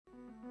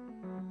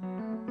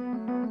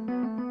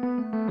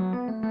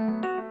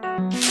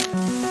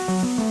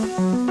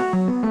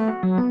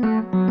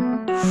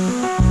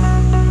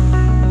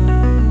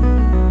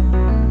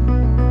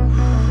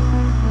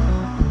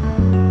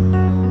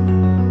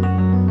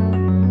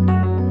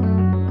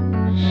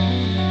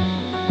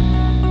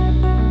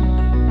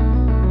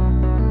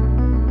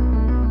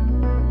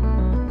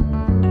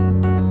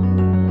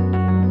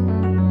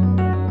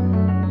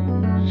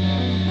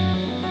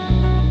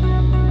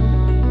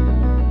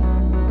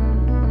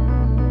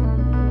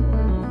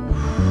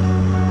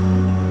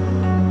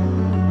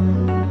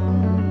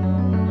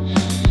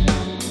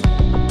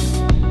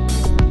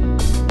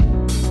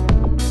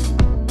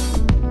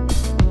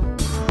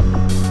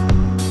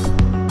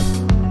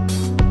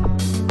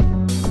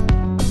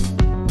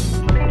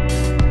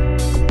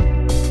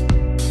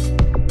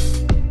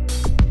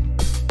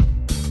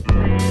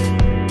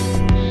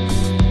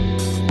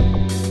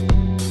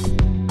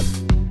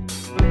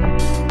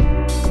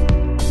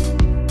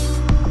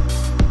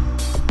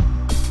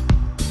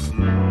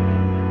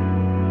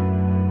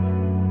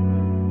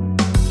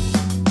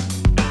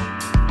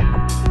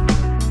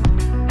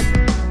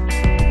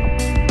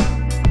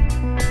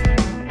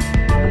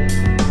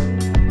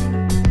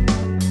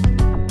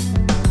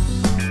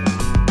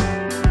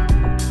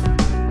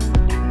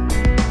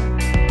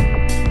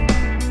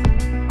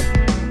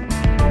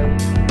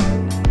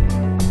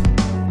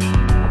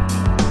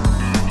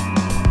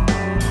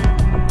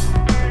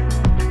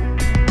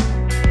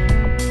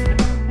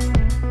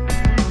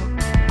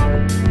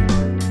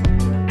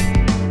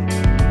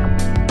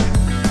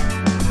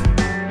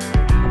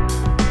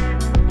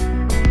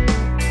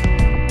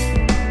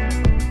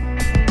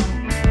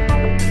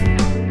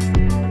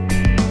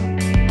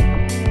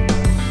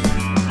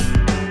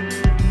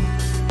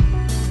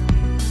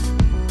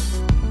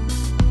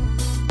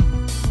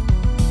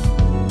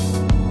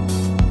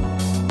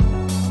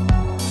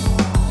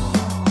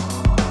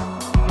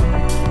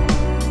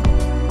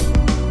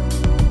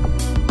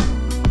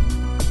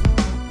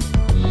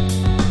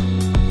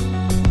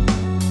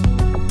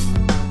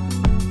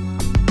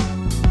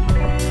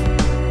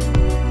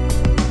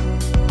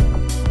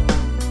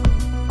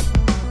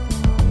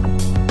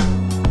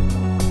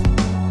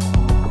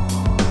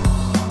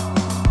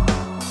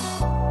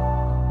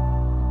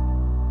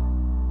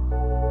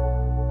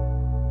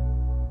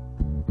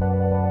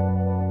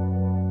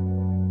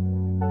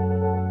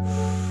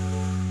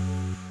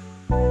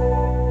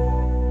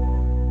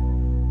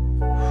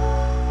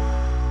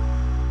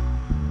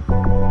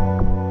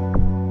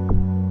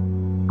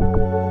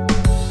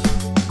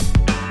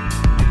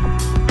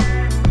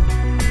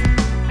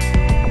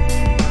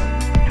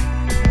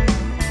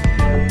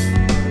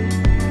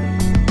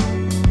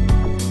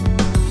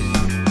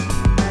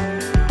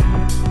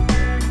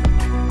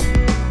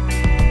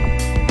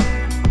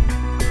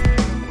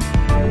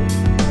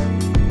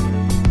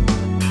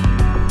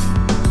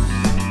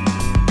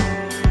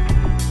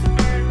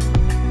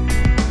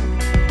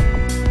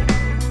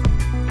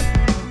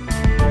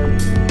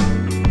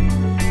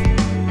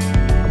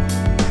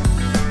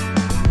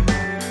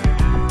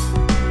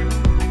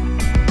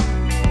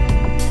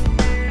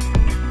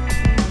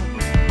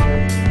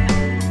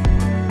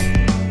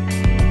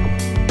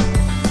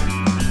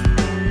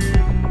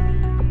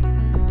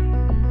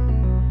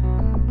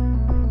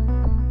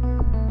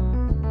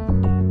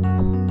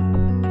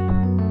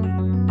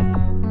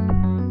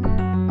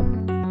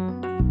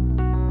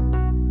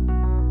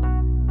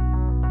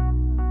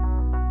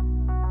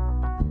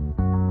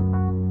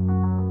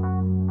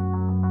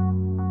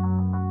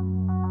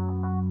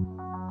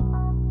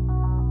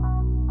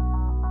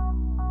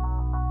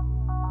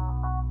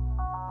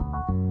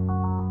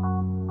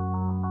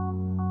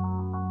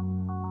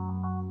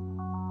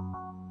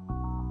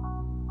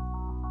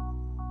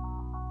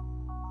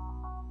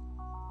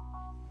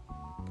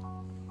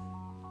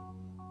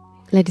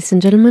Ladies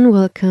and gentlemen,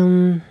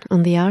 welcome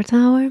on the Art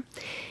Hour.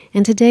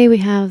 And today we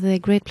have the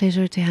great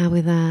pleasure to have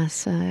with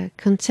us a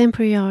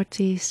contemporary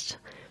artist,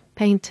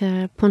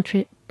 painter,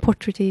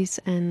 portraitist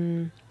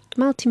and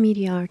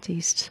multimedia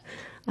artist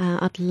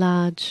at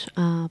large,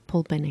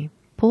 Paul Benny.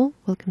 Paul,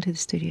 welcome to the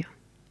studio.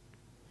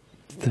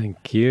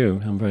 Thank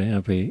you. I'm very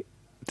happy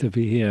to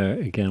be here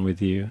again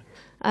with you.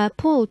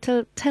 Paul,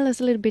 tell us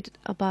a little bit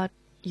about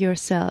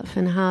yourself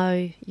and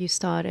how you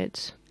started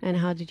and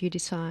how did you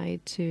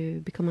decide to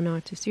become an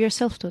artist. You're a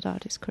self-taught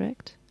artist,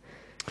 correct?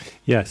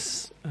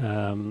 Yes, I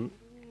am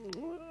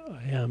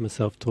a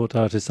self-taught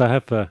artist. I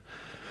have I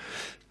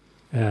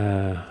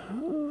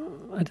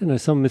don't know,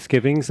 some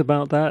misgivings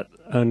about that,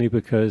 only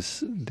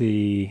because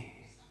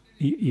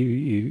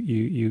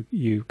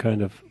you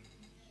kind of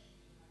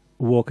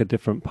walk a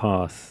different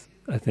path,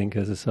 I think,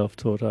 as a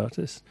self-taught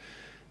artist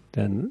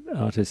than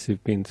artists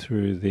who've been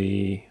through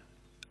the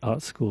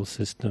art school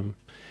system,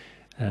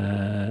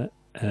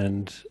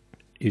 and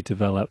you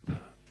develop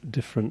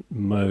different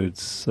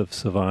modes of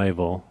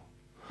survival.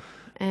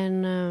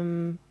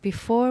 And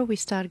before we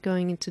start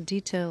going into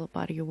detail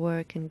about your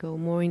work and go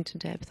more into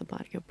depth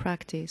about your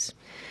practice,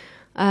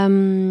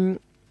 I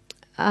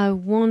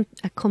want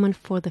a comment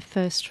for the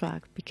first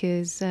track,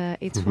 because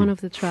it's one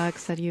of the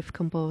tracks that you've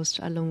composed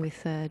along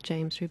with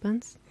James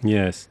Ribbons.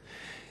 Yes.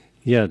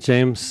 Yeah,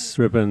 James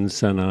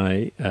Ribbons and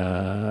I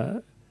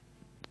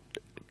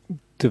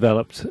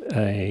developed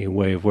a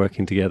way of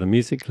working together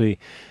musically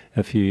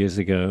a few years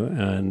ago,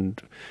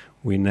 and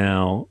we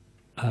now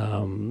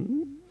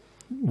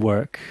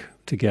work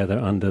together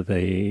under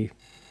the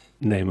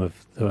name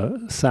of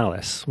the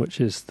Salis,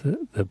 which is the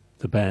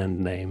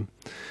band name,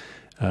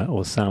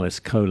 or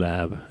Salis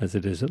Collab, as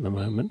it is at the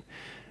moment.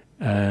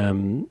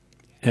 And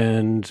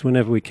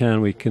whenever we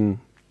can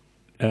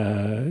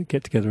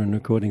get together in a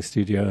recording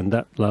studio, and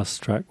that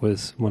last track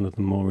was one of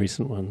the more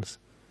recent ones.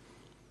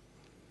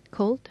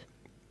 Called?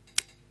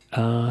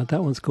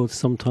 That one's called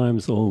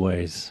Sometimes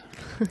Always.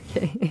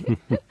 Okay.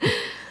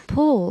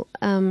 Paul,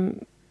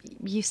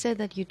 you said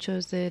that you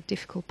chose the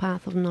difficult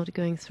path of not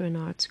going through an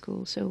art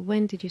school. So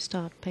when did you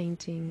start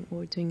painting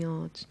or doing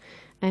art?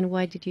 And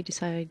why did you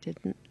decide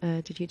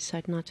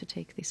not to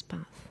take this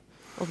path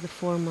of the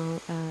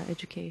formal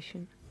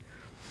education?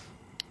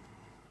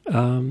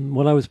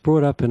 Well, I was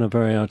brought up in a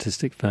very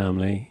artistic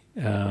family.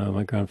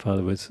 My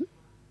grandfather was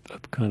a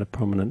kind of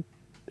prominent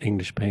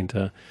English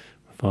painter.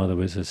 My father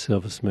was a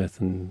silversmith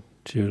and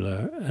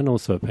jeweler, and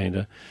also a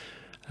painter.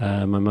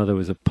 My mother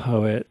was a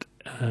poet,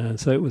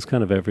 so it was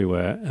kind of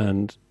everywhere.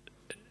 And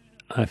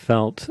I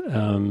felt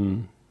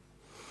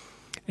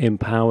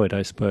empowered,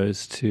 I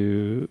suppose,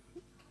 to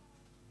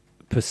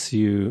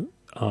pursue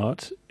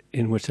art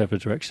in whichever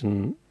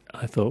direction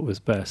I thought was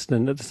best.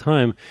 And at the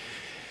time,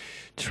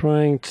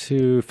 trying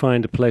to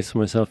find a place for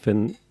myself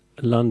in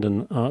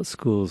London art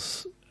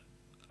schools,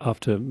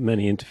 after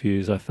many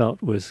interviews, I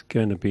felt was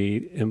going to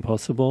be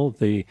impossible.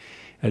 The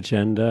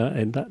agenda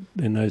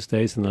in those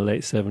days, in the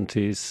late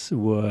 70s,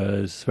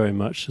 was very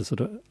much a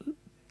sort of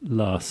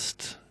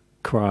last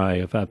cry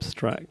of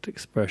abstract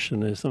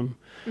expressionism,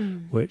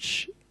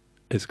 which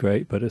is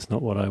great, but it's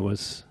not what I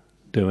was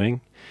doing.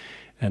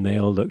 And they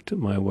all looked at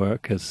my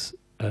work as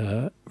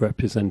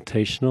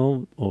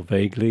representational or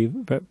vaguely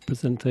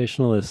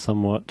representational, as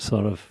somewhat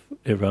sort of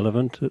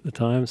irrelevant at the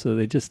time. So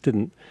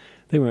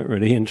they weren't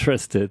really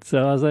interested.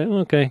 So I was like,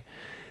 okay.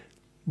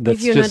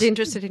 If you're not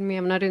interested in me,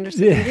 I'm not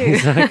interested in you.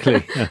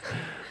 Exactly.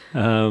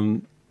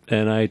 And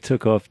I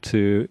took off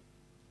to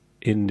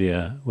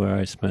India, where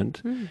I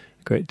spent a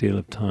great deal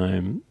of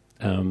time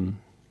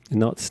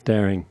not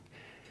staring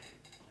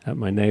at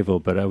my navel,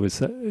 but I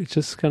was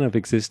just kind of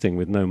existing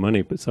with no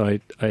money. But so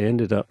I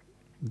ended up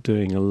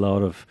doing a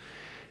lot of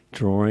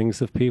drawings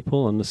of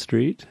people on the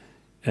street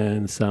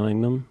and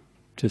selling them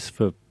just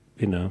for,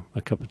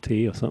 a cup of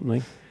tea or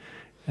something.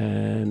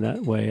 And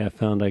that way I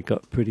found I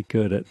got pretty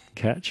good at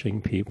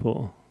catching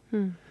people.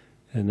 And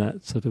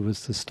that sort of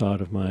was the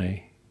start of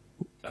my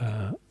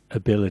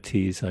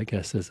abilities, I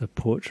guess, as a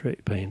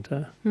portrait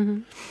painter.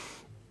 And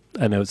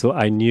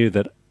I knew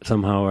that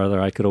somehow or other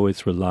I could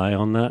always rely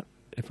on that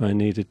if I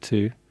needed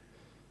to.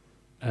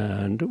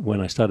 And when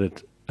I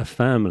started a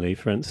family,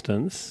 for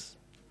instance,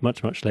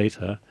 much, much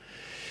later,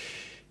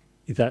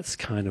 that's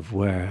kind of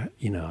where,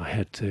 I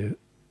had to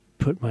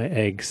put my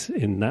eggs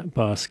in that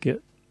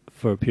basket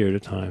for a period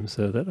of time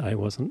so that I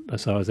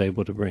was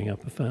able to bring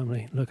up a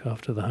family, look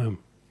after the home.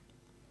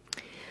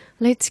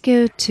 Let's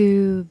go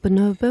to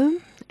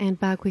Bonobo and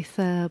back with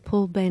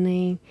Paul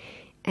Benny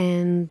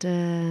and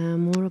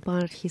more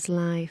about his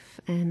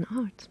life and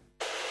art.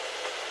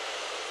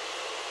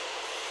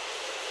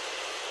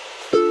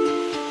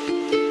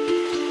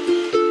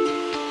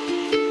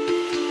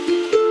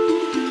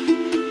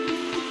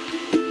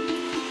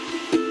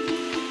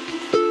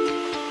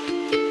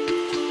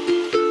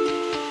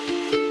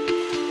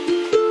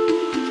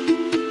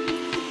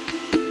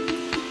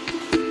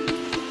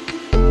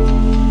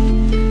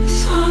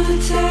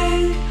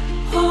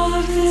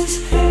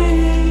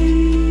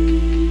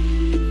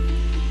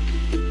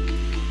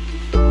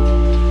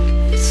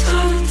 It's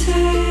hard to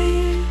take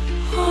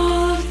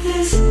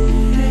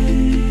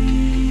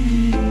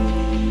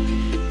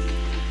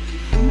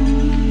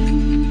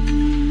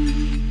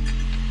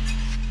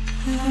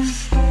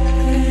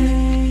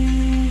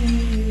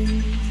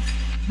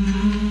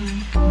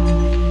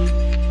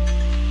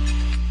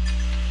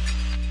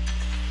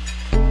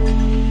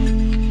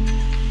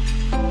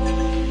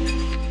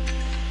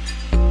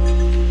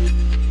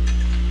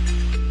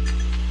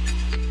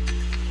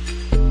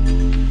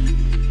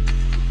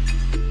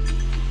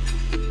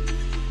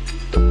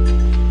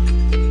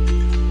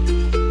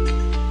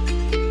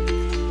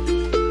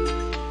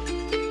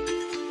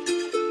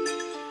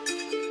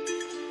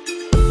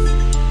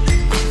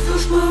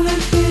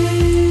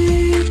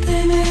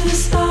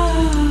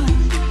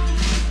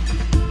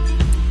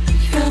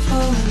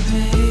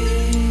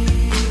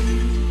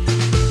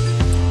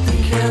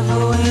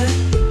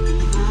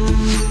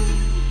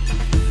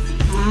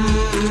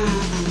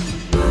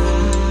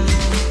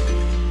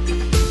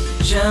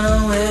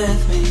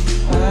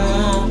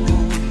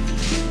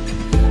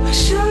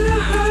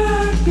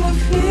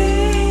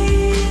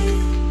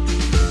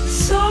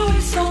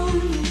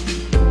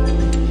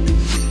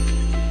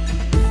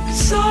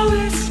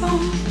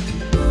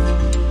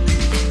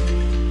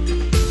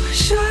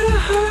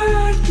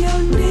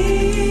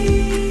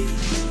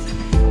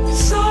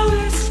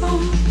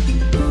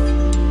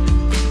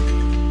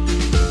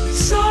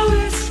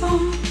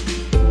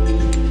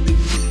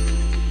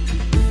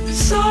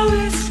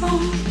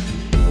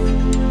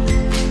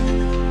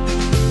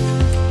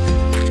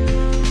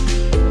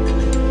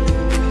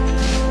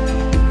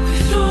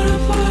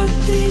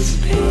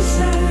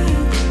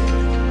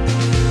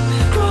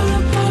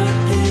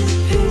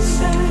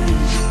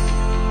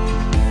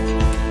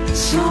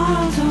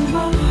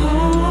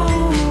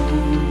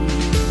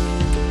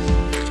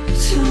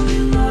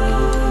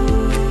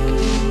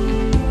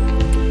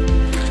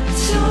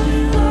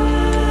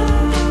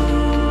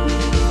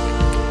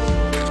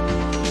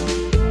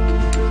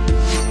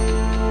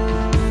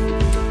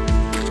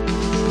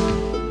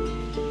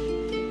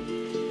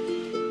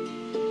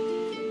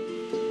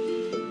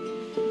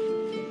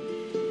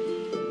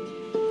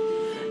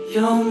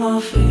You're my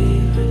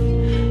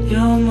favorite,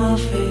 you're my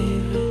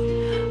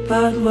favorite,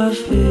 but we're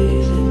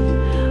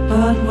phasing,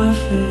 but we're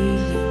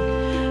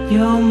phasing.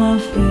 You're my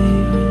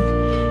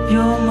favorite,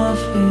 you're my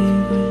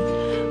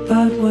favorite,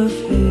 but we're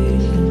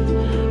phasing,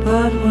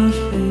 but we're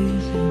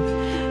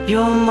phasing.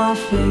 You're my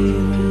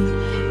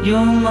favorite,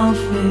 you're my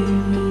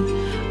favorite,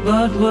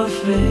 but we're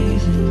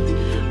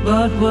phasing,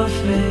 but we're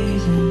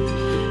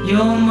phasing.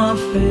 You're my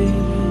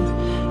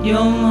favorite,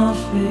 you're my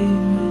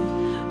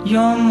favorite,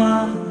 you're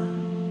my.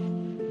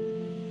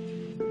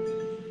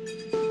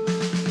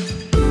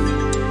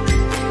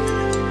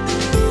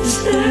 Is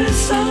there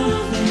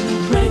something to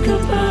break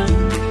apart?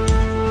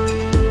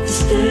 Is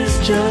this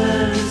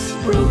just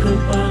broken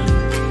apart?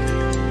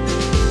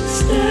 Is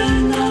there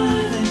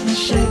nothing to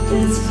shake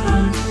this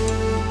heart?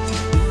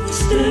 Is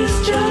this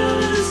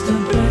just a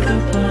break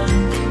apart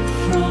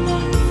from a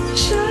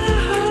should I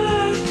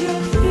hurt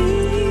your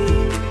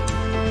feet?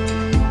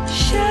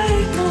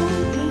 Shake on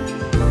it.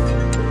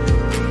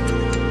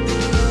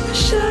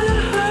 Should I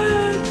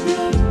hurt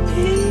your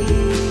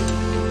feet?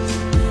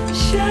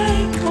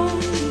 Shake on it.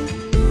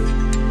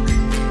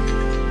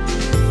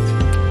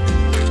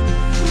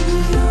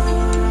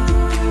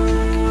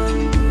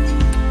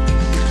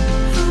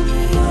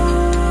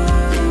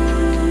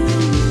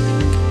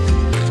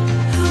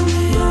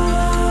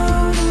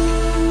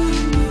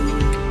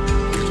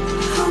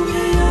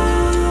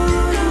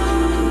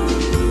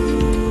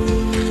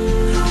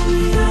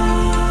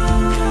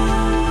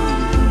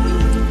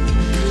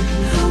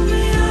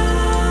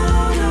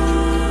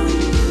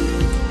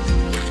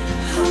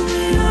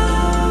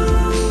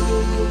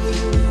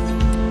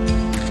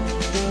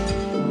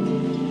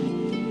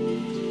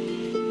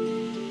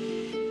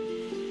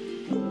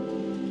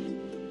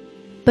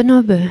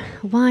 Bonobo.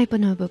 Why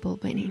Bonobo,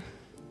 Balbany?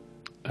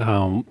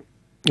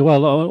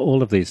 Well,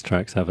 all of these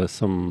tracks have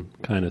some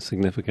kind of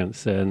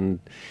significance, and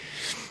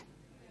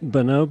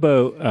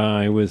Bonobo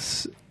I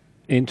was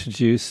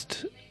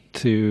introduced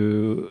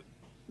to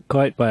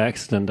quite by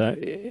accident.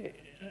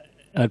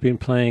 I'd been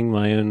playing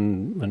my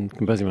own and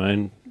composing my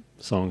own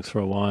songs for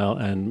a while,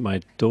 and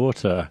my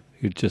daughter,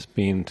 who'd just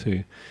been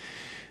to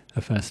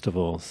a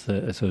festival,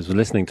 so was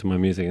listening to my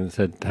music and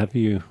said, "Have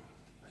you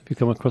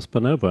come across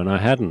Bonobo?" And I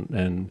hadn't,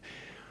 and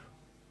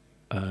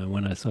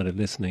when I started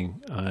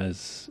listening, I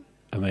was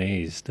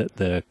amazed at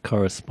the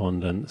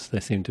correspondence. There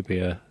seemed to be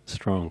a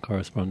strong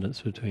correspondence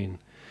between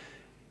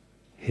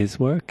his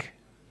work,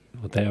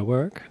 or their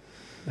work,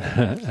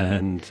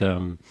 and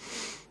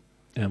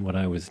what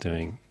I was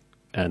doing.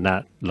 And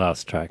that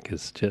last track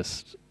is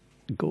just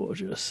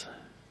gorgeous.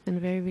 And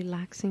very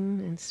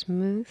relaxing and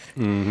smooth.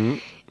 Mm-hmm.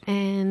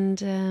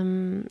 And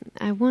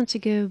I want to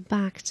go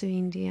back to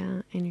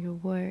India and your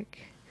work,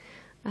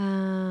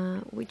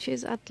 which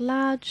is at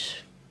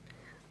large,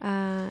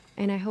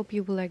 and I hope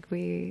you will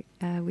agree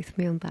with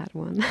me on that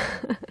one.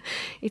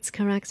 It's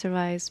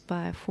characterized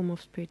by a form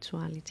of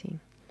spirituality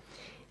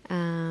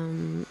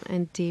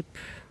and deep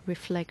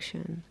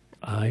reflection.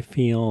 I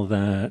feel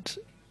that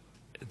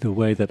the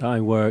way that I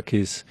work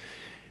is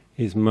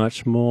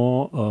much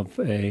more of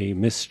a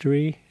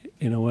mystery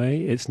in a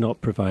way. It's not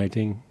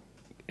providing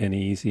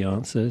any easy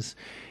answers.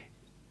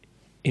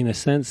 In a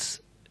sense,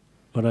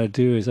 what I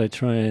do is I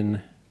try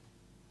and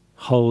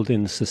hold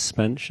in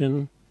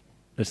suspension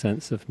a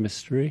sense of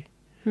mystery,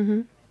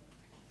 Mm-hmm.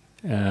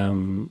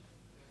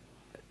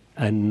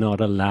 And not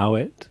allow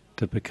it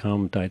to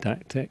become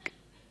didactic.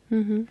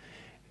 Mm-hmm.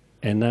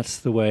 And that's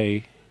the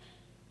way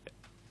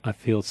I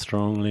feel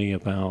strongly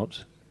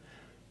about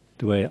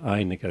the way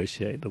I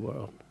negotiate the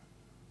world.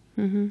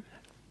 Mm-hmm.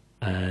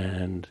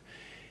 And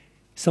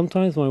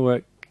sometimes my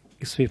work,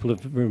 people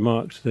have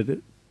remarked that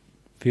it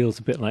feels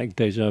a bit like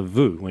déjà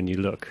vu when you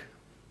look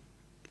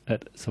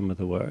at some of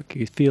the work.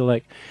 You feel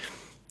like,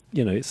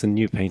 it's a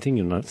new painting,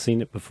 you've not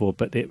seen it before,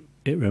 but it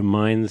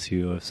reminds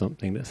you of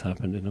something that's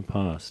happened in the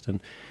past.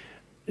 And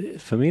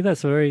for me,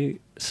 that's a very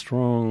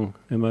strong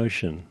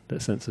emotion,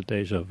 that sense of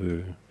déjà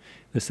vu,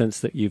 the sense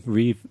that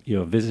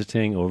you're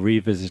visiting or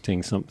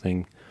revisiting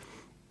something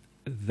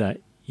that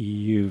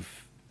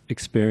you've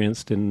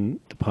experienced in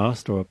the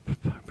past or a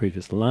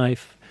previous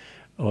life,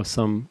 or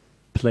some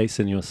place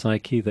in your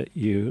psyche that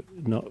you're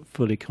not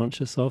fully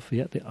conscious of,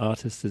 yet the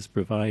artist is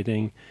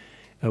providing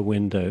a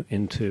window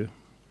into.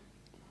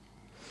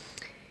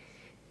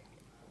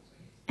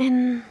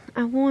 And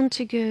I want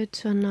to go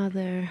to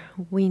another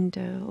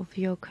window of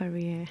your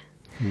career,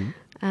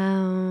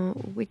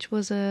 which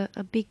was a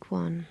big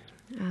one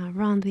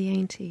around the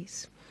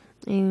 80s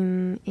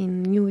in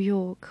New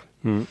York.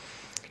 Mm.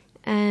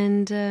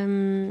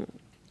 And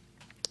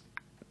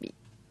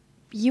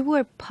you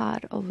were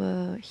part of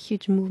a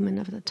huge movement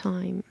of the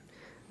time,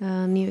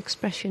 New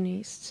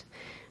Expressionists,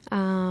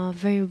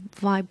 very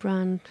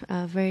vibrant,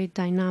 very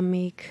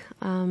dynamic,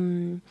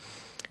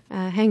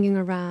 hanging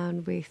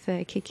around with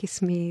Kiki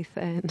Smith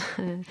and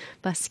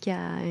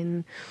Basquiat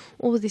and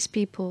all these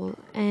people.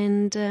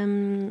 And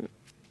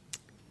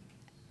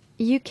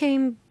you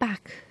came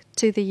back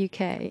to the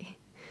UK,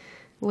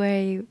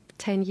 where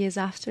 10 years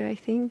after, I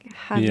think,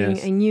 having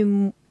Yes. a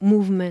new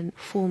movement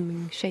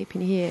forming,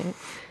 shaping here,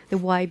 the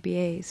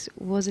YBAs.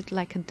 Was it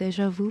like a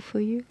déjà vu for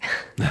you?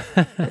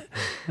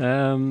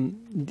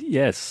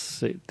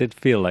 Yes, it did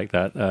feel like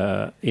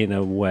that in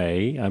a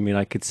way. I mean,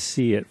 I could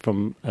see it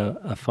from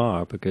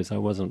afar because I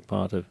wasn't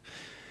part of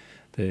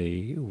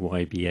the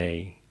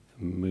YBA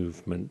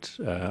movement.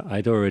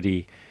 I'd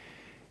already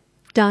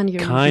done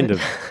your kind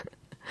of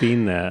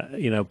been there,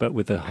 but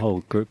with a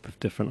whole group of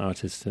different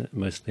artists,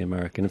 mostly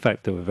American. In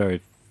fact, there were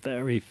very,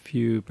 very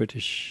few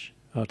British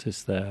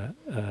artists there.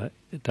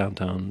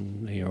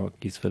 Downtown New York,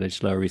 East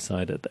Village, Lower East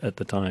Side at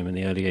the time in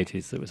the early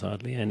 80s, there was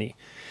hardly any.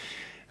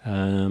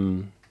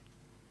 And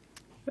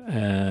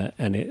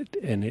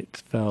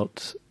it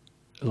felt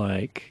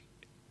like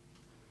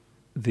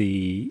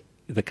the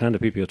kind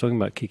of people you're talking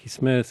about, Kiki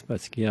Smith,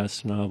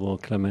 Basquiat,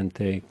 Schnabel,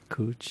 Clemente,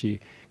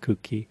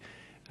 Kuki,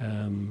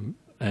 and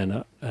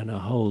a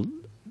whole,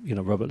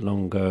 Robert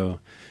Longo,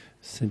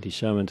 Cindy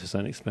Sherman to a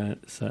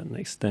certain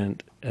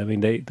extent. I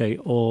mean, they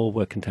all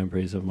were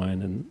contemporaries of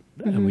mine,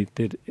 and we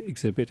did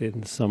exhibit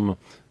in some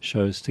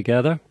shows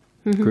together,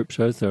 group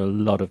shows. There were a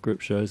lot of group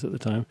shows at the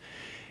time,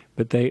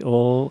 but they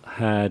all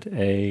had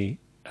a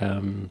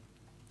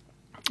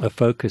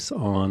focus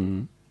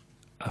on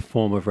a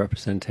form of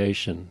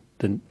representation,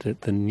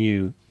 the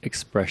new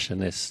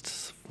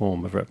expressionist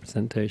form of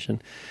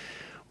representation,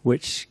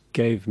 which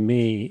gave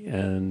me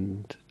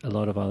and a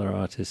lot of other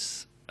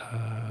artists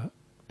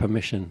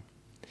permission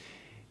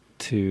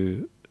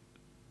to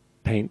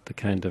paint the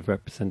kind of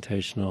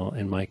representational,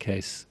 in my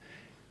case,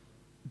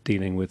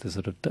 dealing with the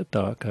sort of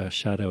darker,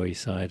 shadowy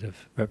side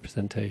of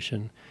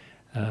representation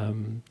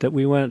that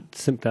we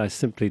weren't I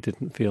simply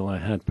didn't feel I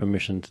had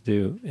permission to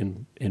do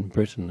in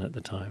Britain at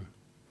the time.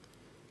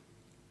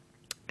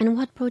 And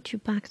what brought you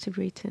back to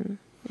Britain?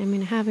 I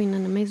mean, having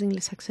an amazingly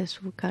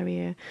successful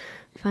career,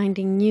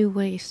 finding new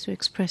ways to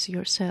express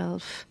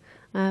yourself,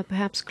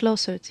 perhaps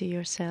closer to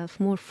yourself,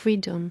 more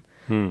freedom,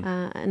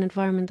 an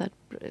environment that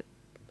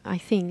I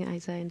think,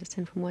 as I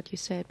understand from what you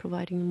said,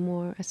 providing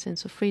more a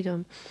sense of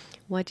freedom.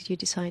 Why did you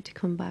decide to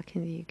come back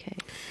in the UK?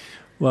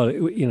 Well,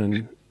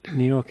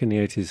 New York in the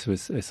 80s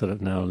was a sort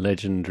of now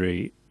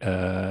legendary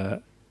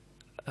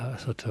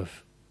sort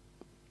of,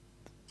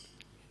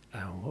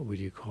 what would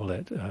you call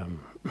it?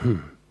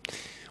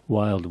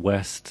 Wild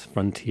West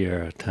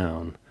frontier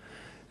town.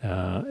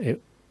 The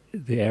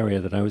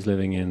area that I was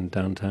living in,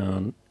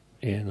 downtown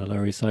in the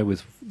Lower East Side,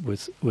 was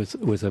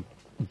a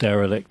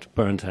derelict,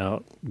 burnt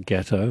out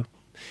ghetto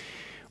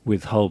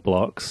with whole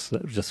blocks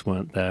that just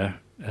weren't there.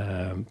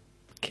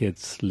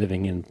 Kids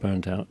living in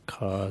burnt out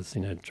cars,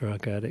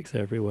 drug addicts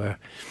everywhere,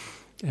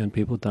 and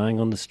people dying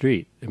on the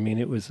street. I mean,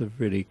 it was a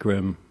really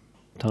grim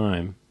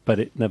time, but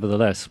it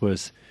nevertheless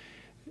was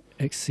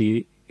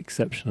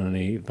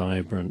exceptionally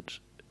vibrant.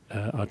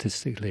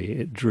 Artistically,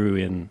 it drew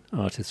in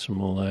artists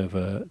from all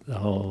over the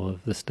whole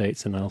of the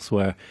States and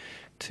elsewhere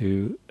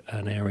to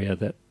an area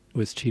that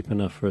was cheap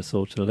enough for us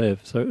all to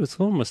live. So it was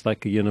almost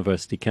like a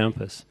university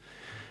campus.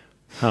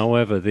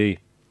 However, the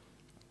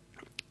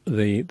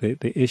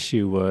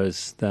issue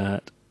was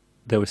that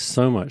there was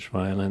so much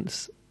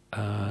violence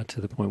to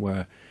the point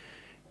where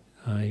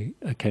I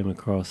came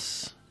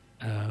across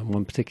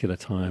one particular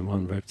time,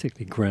 one very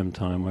particularly grim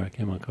time, where I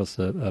came across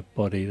a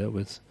body that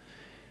was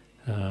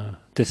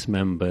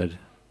dismembered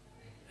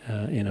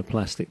in a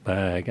plastic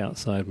bag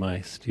outside my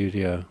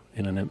studio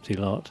in an empty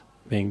lot,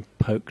 being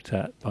poked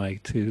at by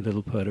two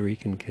little Puerto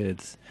Rican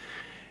kids.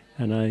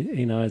 And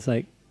I was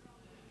like,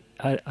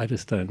 I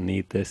just don't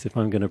need this. If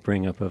I'm going to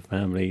bring up a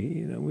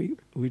family,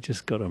 we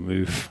just got to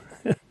move.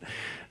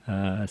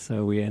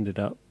 So we ended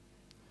up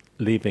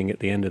leaving at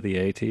the end of the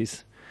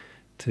 80s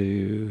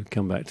to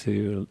come back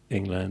to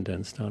England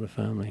and start a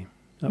family.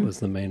 That was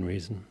the main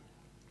reason.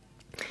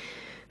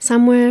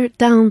 Somewhere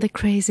Down the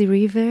Crazy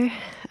River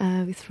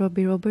with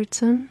Robbie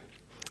Robertson,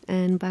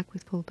 and back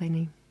with Paul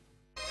Penny.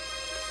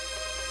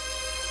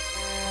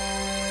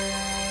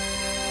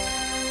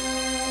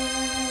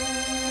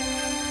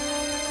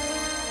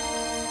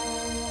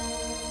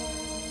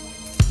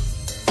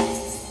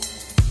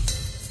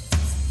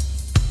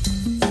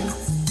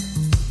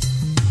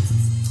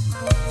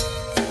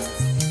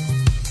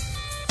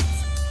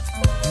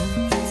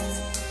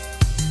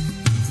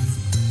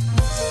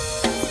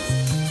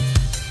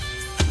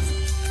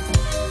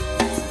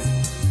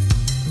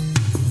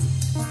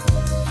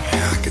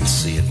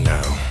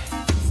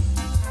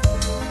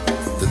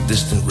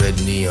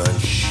 Neon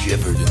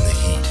shivered in the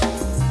heat.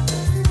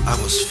 I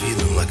was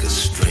feeling like a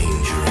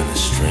stranger in a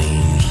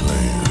strange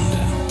land.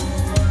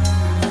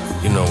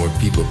 Where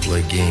people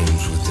play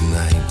games with the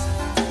night.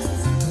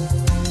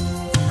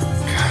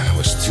 God, it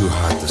was too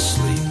hot to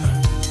sleep.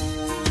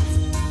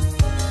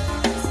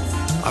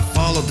 I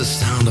followed the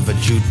sound of a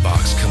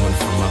jukebox coming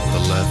from up the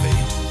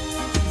levee.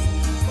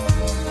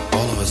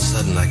 All of a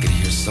sudden I could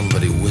hear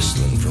somebody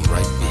whistling from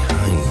right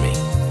behind me.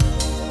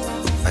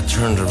 I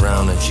turned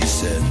around and she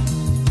said,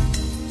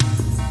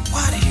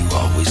 "Why do you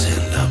always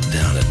end up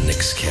down at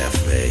Nick's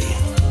Cafe?"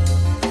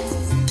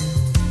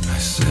 I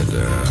said,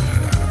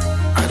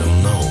 I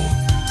don't know.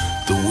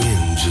 The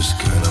wind just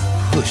kind of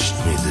pushed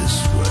me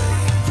this way.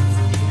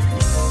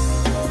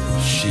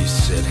 She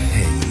that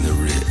hang in the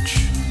ridge.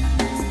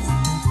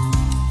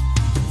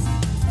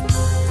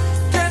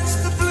 Catch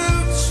the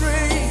blue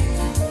train,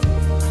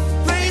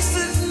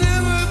 places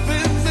never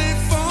been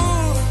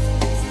before.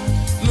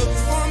 Look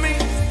for me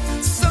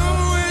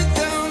somewhere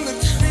down the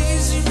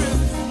crazy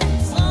river.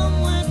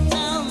 Somewhere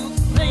down the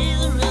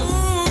crazy river.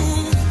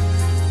 Ooh,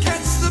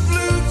 catch the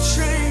blue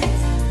train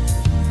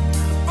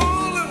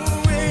all the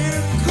way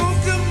to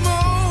Kokomo.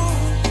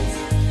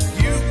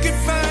 You can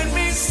find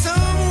me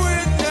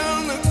somewhere down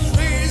the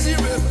crazy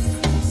river.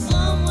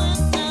 Somewhere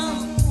down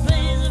the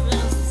crazy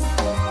river.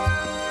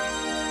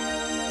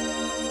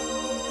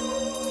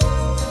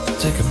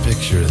 Take a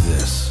picture of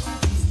this.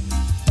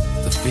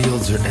 The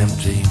fields are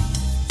empty,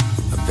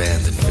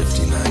 abandoned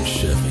 59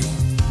 Chevy.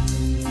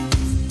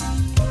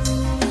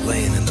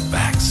 Laying in the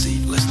back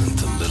seat listening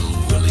to Little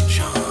Willie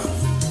John.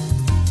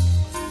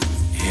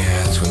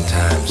 Yeah, it's when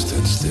time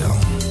stood still.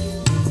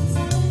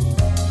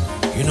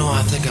 You know,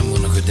 I think I'm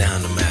gonna go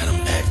down to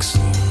Madam X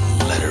and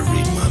let her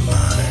read my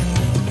mind.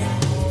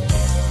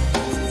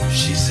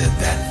 She said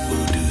that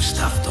voodoo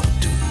stuff don't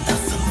do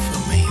nothing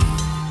for me.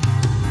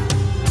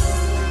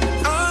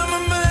 I'm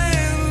a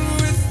man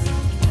with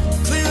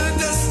clear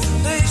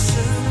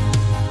destination.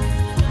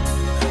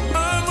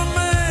 I'm a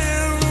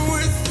man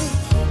with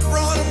a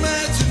broad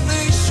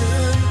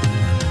imagination.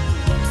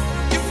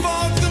 You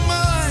fog the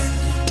mind,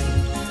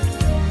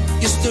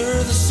 you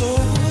stir the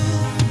soul.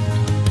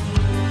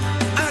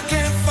 I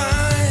can't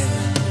find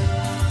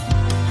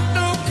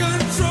no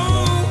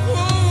control.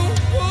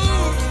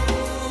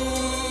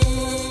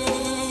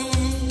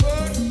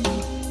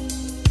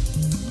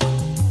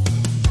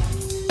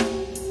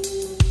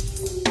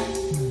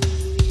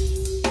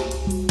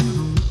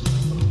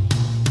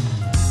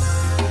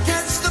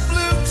 Catch the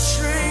blue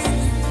train,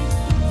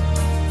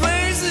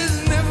 places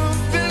never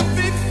been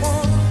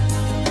before.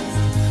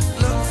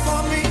 Look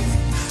for me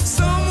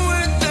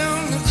somewhere down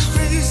the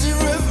crazy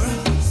river.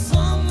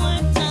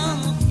 Somewhere down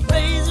the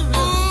crazy river.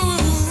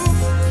 Ooh,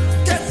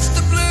 catch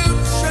the blue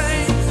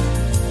train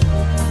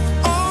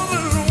all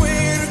the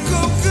way to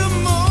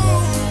Kokomo.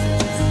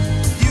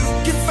 You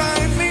can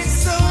find me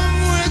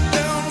somewhere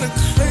down the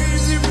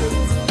crazy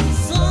river.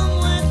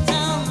 Somewhere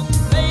down the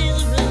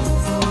crazy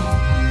river.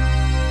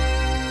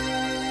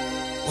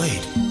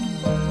 Wait,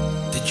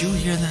 did you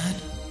hear that?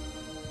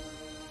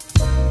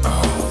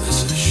 Oh, this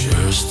is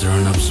sure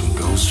stirring up some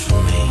ghosts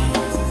for me.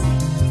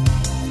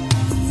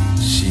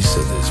 She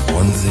said there's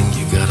one thing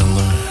you gotta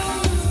learn,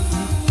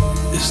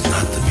 is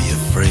not to be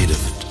afraid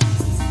of it.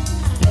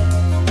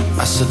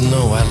 I said,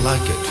 no, I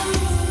like it.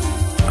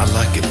 I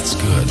like it, it's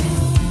good.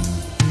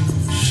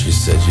 She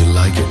said, you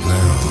like it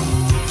now,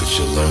 but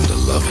you'll learn to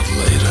love it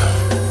later.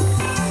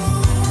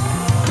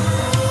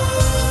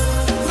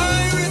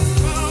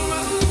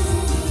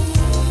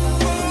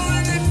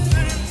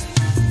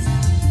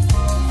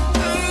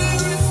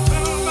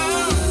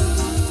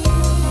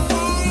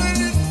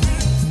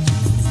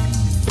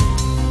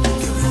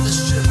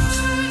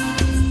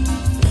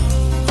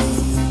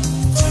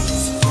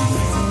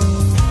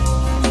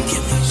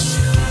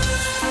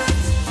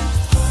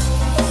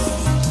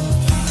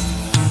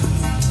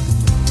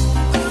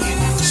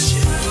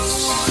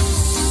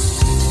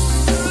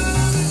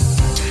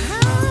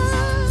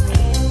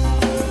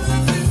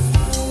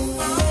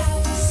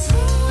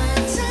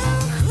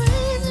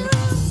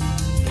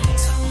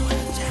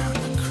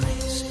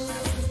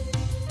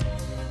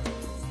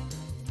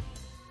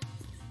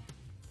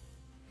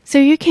 So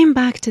you came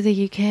back to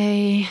the UK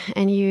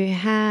and you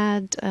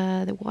had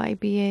the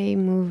YBA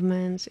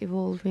movement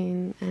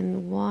evolving,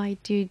 and why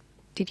did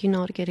you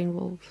not get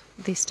involved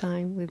this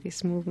time with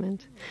this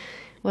movement?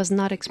 Was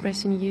not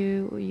expressing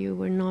you? You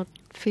were not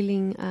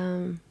feeling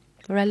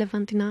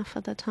relevant enough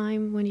at that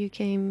time when you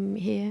came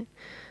here,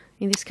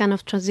 in this kind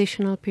of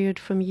transitional period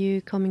from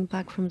you coming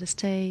back from the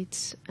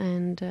States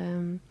and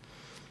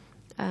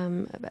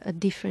a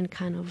different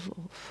kind of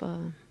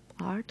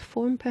art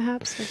form,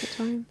 perhaps at the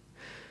time.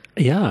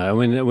 Yeah, I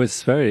mean, it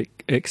was a very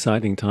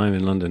exciting time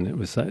in London. It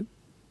was at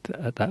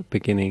that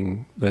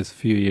beginning, those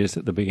few years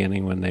at the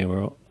beginning when they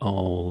were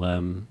all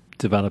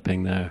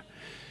developing their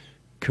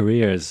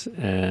careers,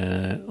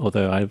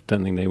 although I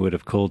don't think they would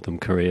have called them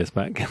careers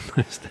back in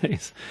those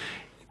days.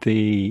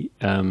 The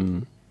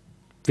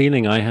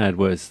feeling I had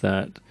was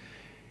that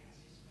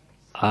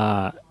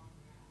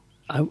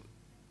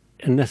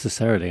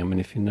unnecessarily, I mean,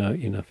 if you know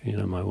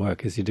my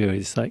work as you do,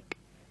 it's like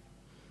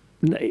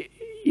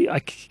I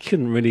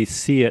couldn't really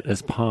see it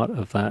as part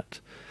of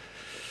that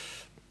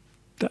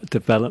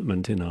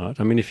development in art.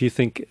 I mean, if you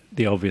think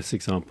the obvious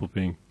example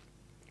being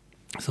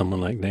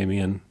someone like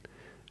Damien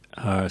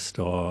Hirst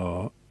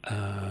or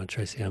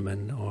Tracy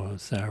Emin or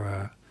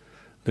Sarah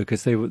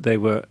Lucas, they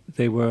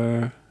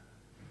were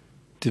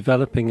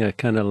developing a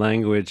kind of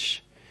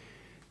language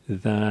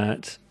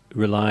that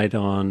relied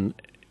on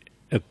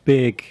a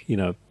big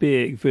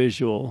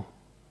visual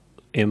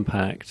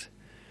impact.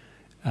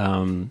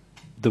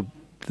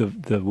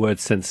 The word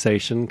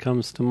sensation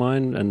comes to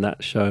mind, and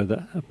that show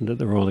that happened at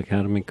the Royal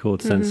Academy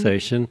called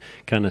Sensation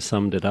kind of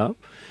summed it up.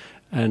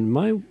 And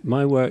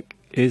my work,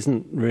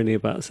 isn't really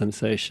about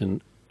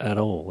sensation at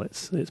all.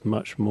 It's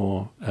much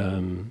more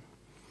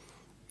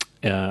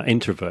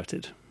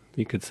introverted,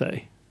 you could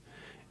say,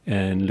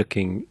 and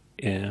looking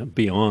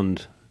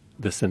beyond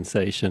the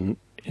sensation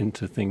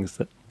into things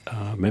that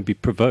maybe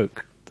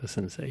provoke the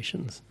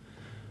sensations.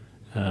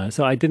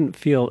 So I didn't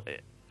feel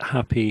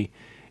happy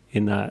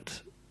in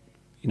that,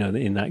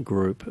 in that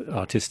group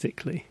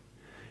artistically.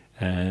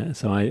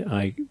 So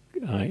I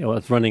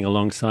was running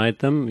alongside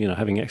them,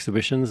 having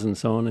exhibitions and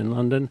so on in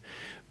London,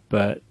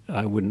 but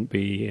I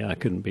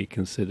couldn't be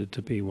considered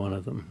to be one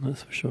of them.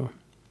 That's for sure.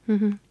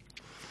 Mm-hmm.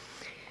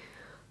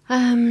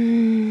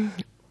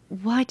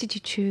 Why did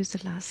you choose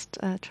the last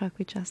track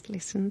we just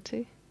listened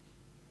to?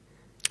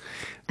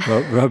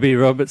 Robbie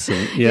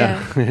Robertson,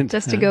 yeah.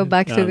 Just to go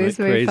back to this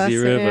very fast.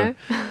 Crazy River.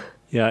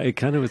 Yeah, it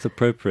kind of was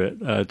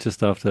appropriate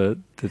just after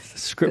the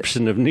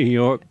description of New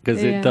York,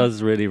 because it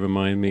does really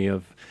remind me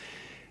of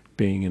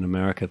being in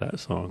America. That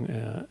song,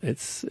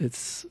 it's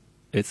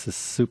a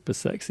super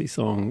sexy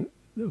song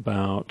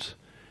about,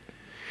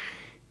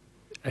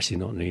 actually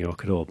not New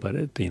York at all, but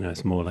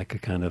it's more like a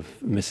kind of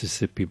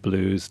Mississippi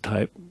blues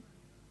type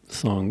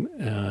song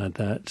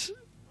that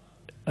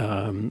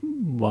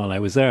while I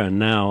was there, and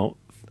now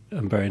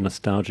I'm very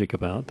nostalgic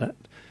about that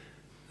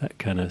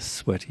kind of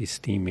sweaty,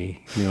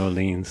 steamy New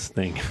Orleans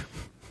thing.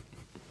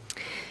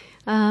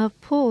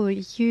 Paul,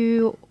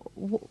 you're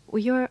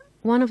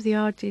one of the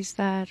artists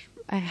that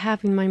I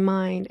have in my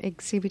mind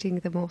exhibiting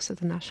the most at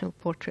the National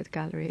Portrait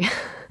Gallery,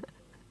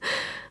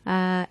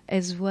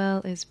 as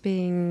well as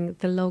being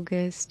the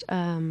longest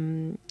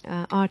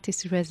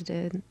artist in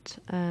residence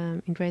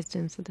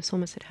at the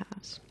Somerset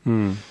House.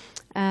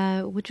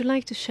 Would you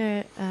like to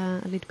share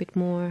a little bit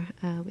more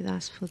with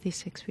us about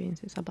these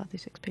experiences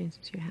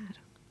you had?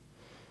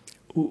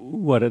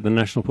 What, at the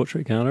National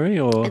Portrait Gallery,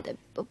 or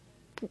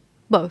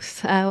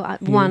both,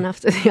 one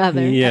after the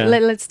other? Yeah.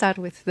 Let's start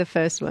with the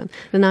first one,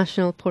 the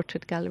National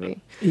Portrait Gallery.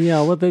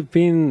 Yeah, well, they've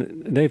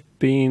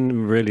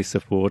been really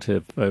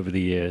supportive over the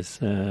years.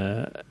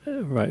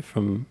 Right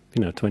from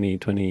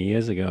 20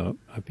 years ago,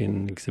 I've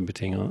been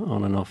exhibiting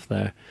on and off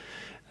there,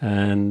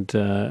 and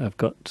I've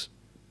got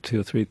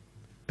 2 or 3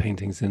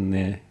 paintings in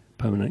their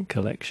permanent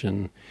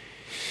collection.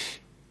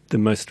 The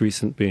most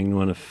recent being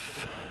one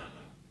of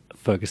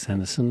Fergus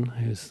Henderson,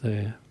 who's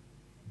the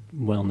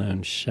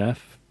well-known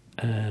chef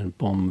and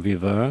bon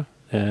viveur,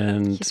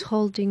 and he's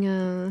holding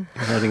a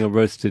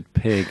roasted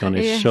pig on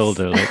his Yes.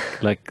 shoulder,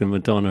 like the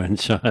Madonna and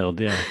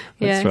Child. Yeah, that's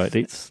Yes. right.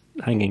 It's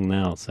hanging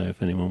now, so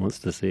if anyone wants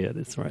to see it,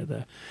 it's right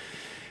there.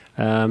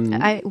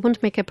 I want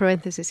to make a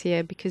parenthesis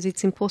here because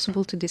it's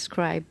impossible to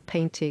describe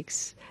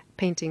paintings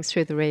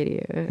through the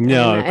radio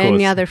No, of any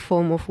course. other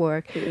form of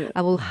work.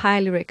 I will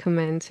highly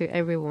recommend to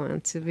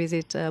everyone to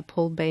visit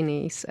Paul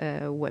Benny's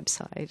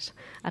website,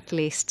 at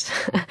least.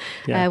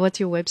 Yeah. What's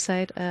your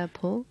website,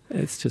 Paul?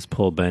 It's just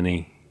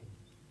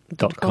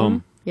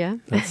paulbenny.com. Yeah.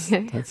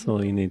 That's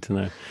all you need to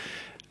know.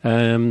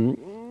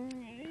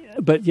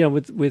 But yeah,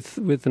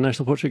 with the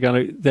National Portrait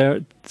Gallery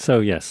there. So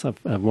yes,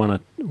 I've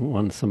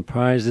won some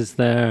prizes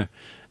there,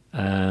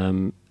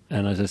 and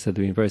as I said,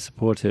 they've been very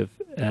supportive.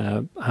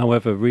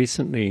 However,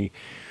 recently,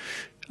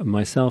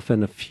 myself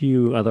and a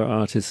few other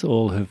artists,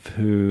 all of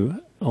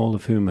whom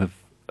have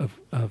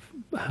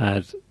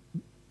had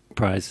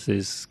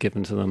prizes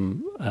given to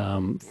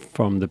them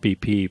from the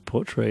BP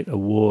Portrait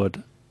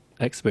Award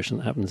exhibition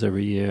that happens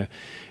every year.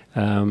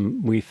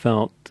 We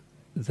felt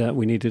that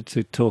we needed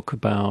to talk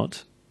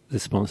about the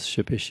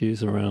sponsorship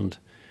issues around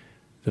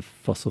the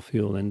fossil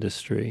fuel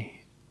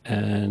industry,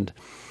 and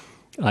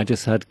I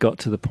just had got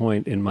to the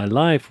point in my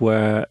life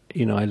where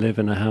I live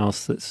in a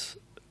house that's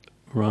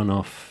run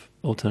off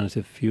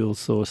alternative fuel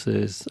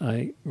sources.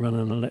 I run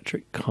an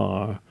electric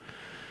car.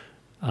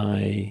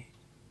 I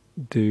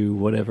do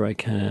whatever I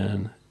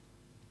can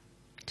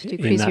To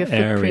decrease in your that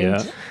area.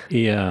 footprint.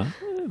 Yeah,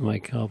 my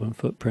carbon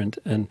footprint.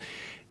 And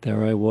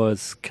there I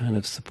was, kind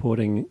of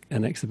supporting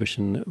an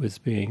exhibition that was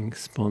being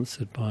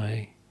sponsored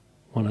by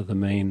one of the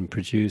main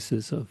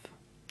producers of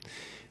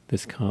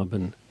this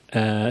carbon.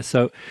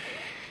 So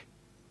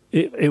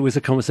it was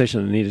a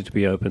conversation that needed to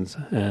be opened,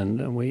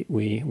 and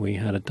we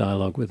had a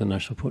dialogue with the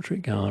National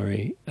Portrait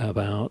Gallery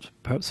about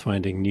perhaps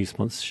finding new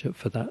sponsorship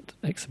for that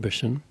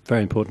exhibition,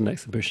 very important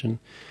exhibition.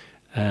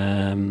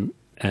 And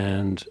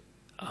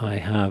I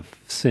have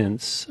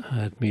since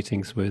had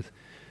meetings with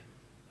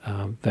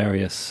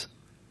various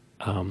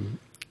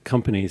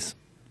companies,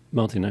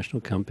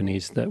 multinational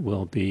companies, that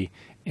will be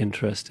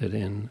interested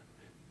in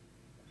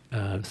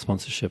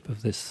sponsorship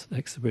of this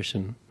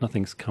exhibition.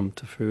 Nothing's come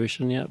to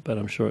fruition yet, but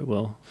I'm sure it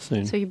will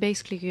soon. So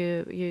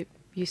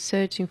you're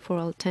searching for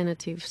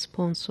alternative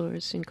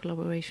sponsors in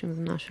collaboration with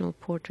the National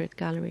Portrait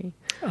Gallery.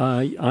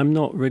 I'm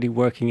not really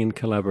working in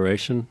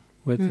collaboration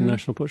with the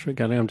National Portrait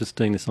Gallery. I'm just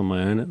doing this on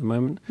my own at the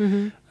moment.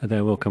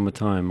 There will come a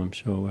time, I'm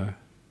sure, where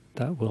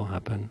that will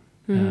happen.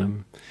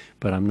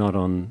 But I'm not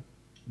on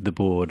the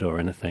board or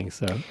anything,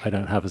 so I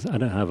don't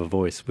have a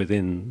voice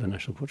within the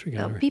National Portrait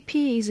Gallery.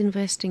 BP is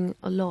investing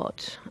a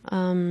lot,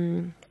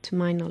 to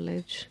my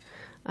knowledge,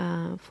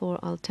 for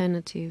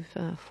alternative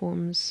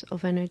forms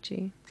of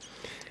energy.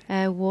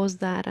 Was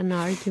that an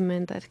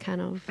argument that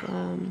kind of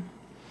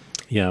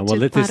Yeah, well,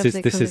 took part this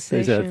of the is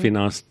conversation? been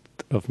asked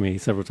of me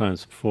several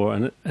times before,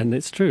 and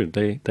it's true.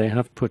 They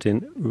have put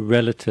in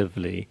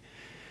relatively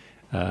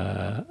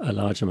a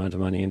large amount of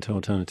money into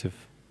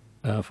alternative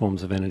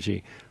forms of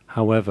energy.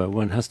 However,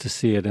 one has to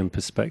see it in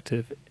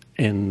perspective.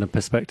 The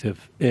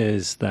perspective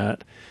is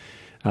that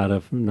out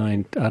of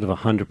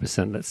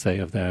 100%, let's say,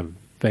 of their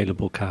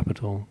available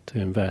capital to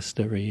invest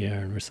every year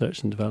in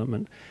research and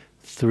development,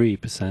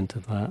 3%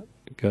 of that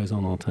goes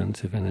on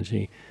alternative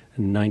energy,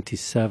 and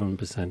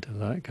 97% of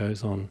that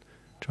goes on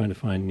trying to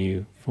find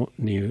new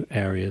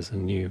areas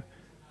and new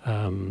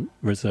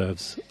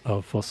reserves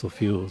of fossil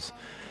fuels.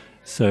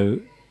 So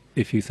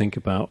if you think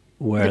about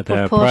where The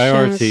their proportions,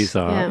 priorities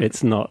are, yeah.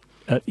 it's not,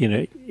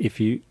 if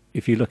you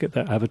look at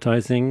their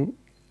advertising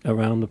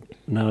around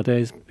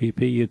nowadays,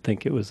 BP, you'd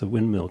think it was a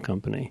windmill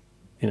company,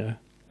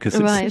 because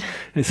Right.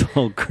 it's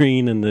all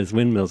green and there's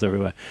windmills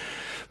everywhere.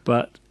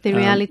 But The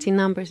reality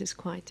numbers is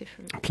quite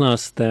different.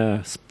 plus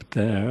their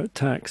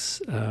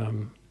tax,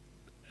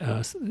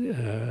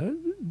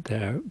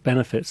 their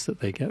benefits that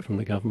they get from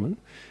the government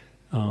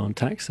on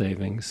tax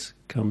savings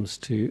comes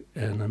to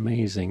an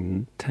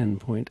amazing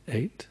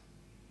 10.8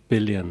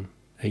 billion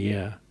a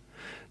year.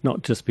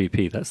 Not just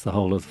BP, that's the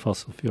whole of the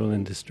fossil fuel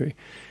industry.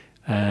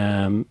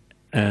 And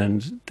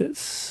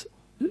that's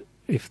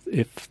if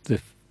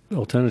the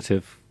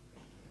alternative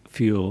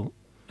fuel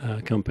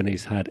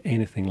companies had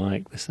anything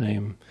like the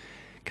same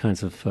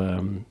kinds of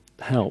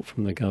help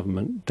from the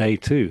government, they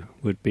too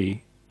would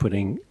be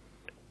putting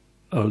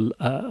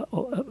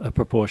a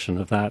proportion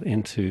of that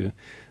into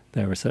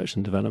their research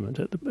and development.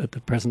 At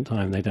the present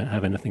time, they don't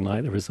have anything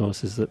like the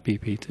resources that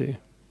BP do.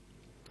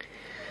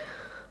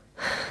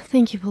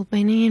 Thank you, Paul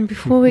Benny. And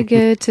before we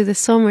go to the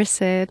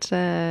Somerset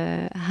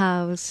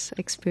House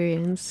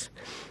experience,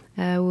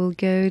 we'll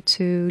go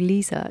to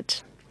Lizard,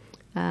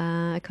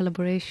 a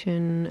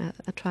collaboration,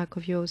 a track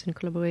of yours in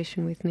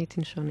collaboration with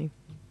Nitin Soni.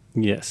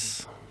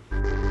 Yes.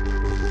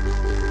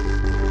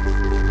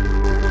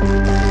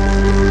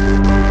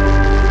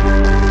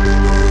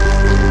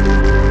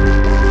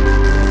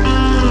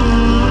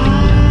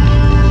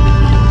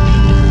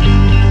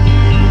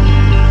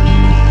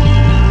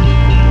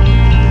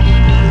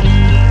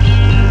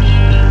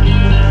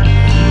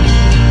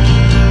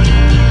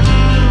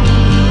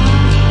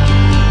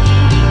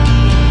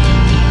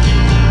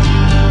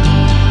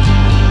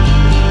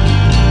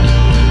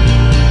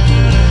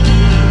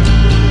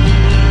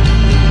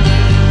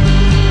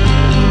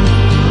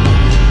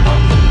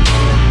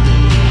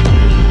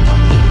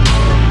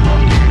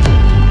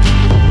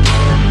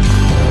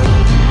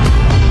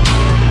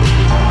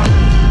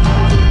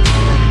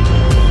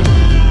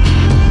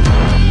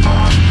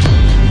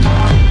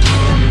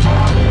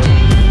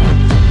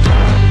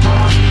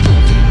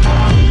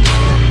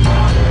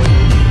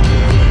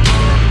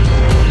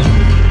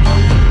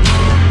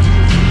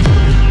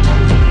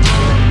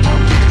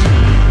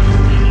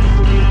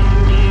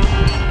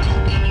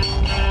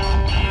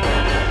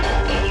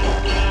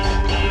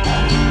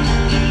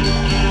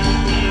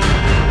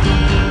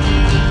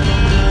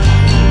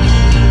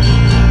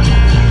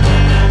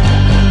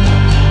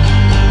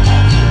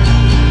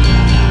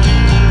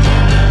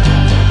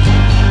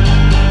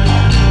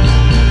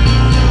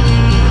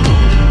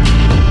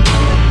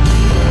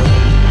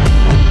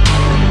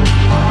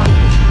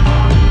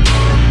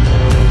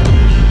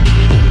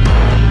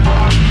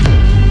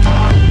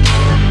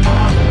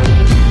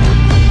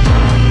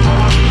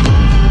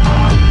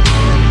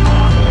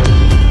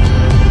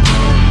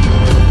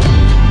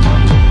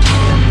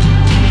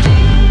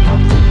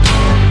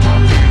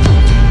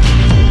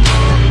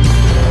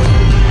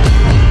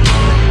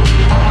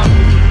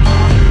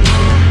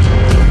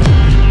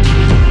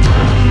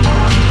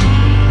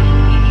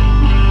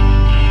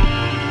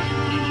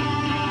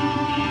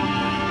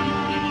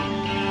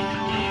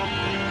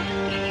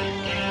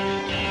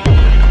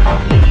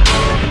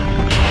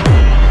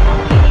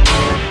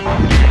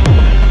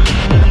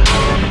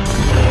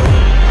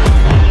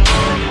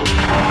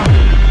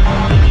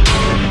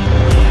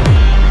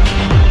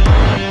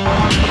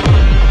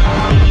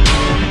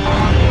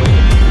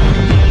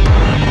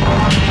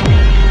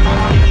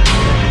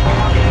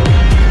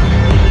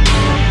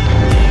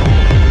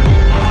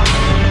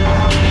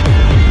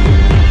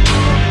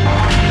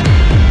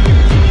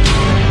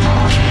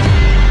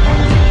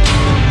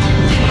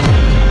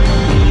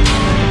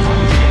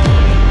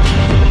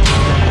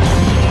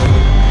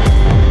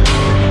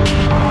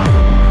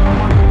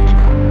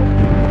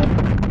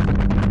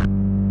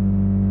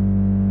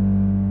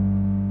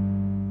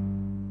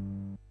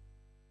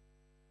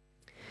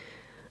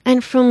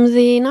 And from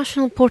the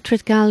National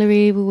Portrait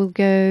Gallery, we will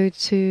go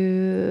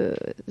to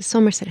the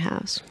Somerset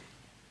House.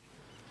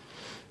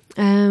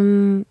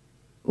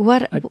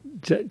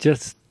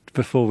 Just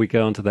before we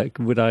go on to that,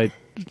 would I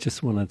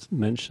just want to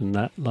mention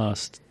that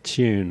last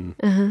tune,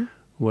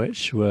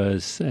 which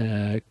was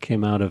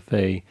came out of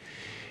a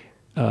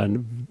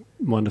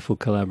wonderful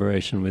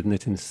collaboration with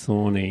Nitin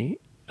Soni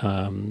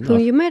Who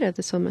you met at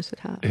the Somerset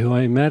House. who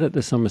I met at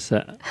the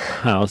Somerset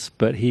House,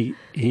 but he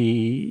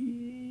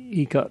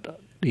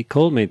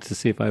called me to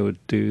see if I would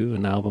do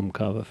an album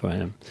cover for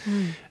him,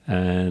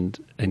 and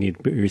he'd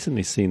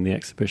recently seen the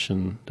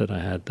exhibition that I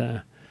had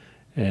there,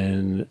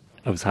 and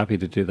I was happy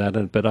to do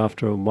that. But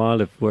after a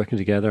while of working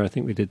together, I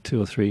think we did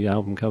 2 or 3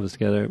 album covers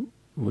together.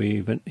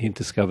 He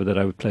discovered that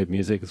I would play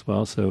music as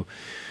well, so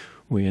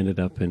we ended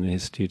up in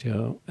his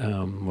studio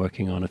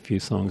working on a few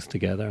songs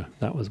together.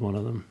 That was one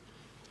of them.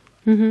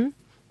 Mm-hmm.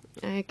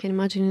 I can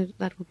imagine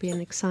that would be an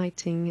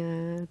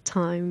exciting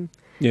time.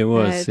 Yeah, it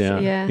was,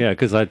 yeah.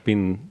 because I'd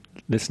been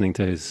listening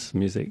to his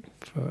music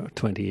for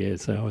 20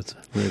 years, so I was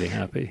really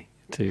happy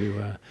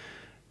to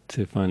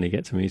finally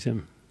get to meet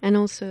him. And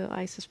also,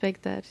 I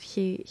suspect that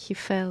he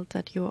felt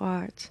that your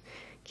art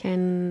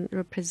can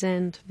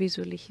represent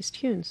visually his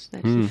tunes,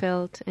 that he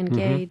felt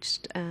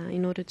engaged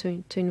in order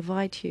to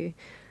invite you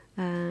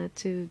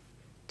to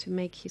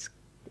make his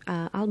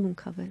album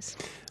covers.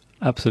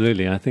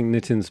 Absolutely. I think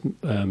Nitin's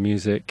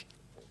music,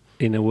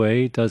 in a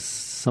way, does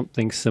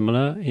something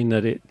similar in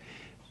that it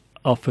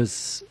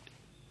offers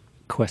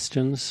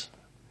questions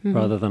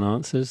rather than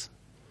answers.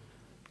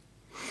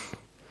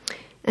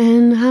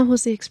 And how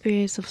was the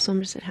experience of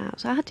Somerset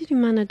House? How did you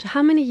manage?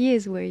 How many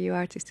years were you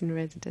artist in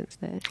residence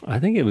there? I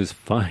think it was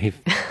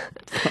 5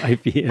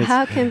 years.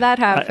 How can that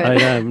happen?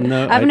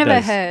 I've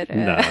never heard.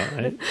 No,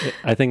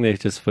 I think they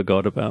just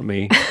forgot about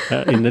me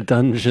in the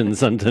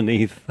dungeons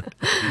underneath.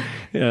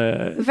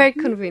 Very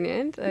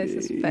convenient, I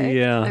suspect.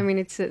 Yeah. I mean,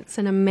 it's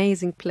an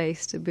amazing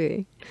place to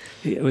be.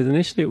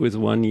 Initially it was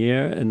 1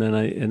 year, and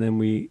then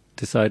we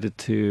decided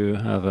to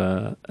have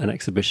an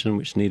exhibition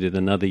which needed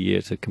another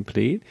year to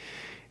complete.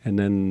 And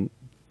then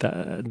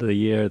the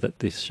year that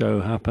this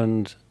show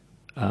happened,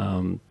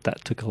 that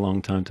took a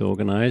long time to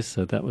organize.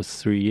 So that was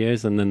 3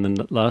 years. And then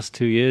the last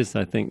 2 years,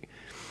 I think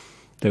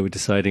they were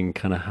deciding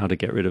kind of how to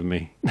get rid of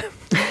me.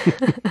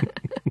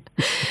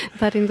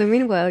 But in the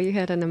meanwhile, you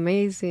had an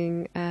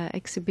amazing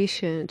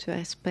exhibition to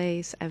a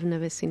space I've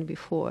never seen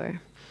before.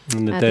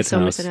 In the Dead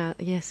House.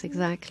 Yes,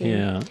 exactly.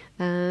 Yeah.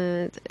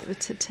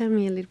 Tell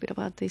me a little bit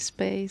about this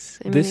space.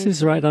 This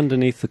is right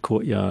underneath the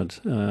courtyard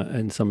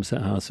in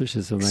Somerset House, which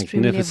is a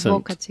magnificent,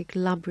 evocative,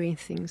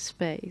 labyrinthine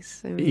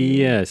space.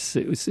 Yes,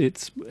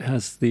 it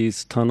has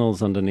these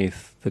tunnels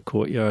underneath the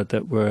courtyard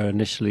that were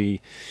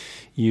initially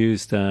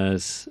used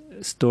as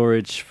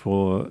storage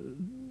for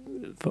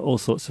all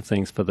sorts of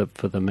things for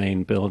the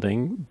main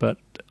building, but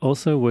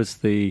also was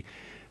the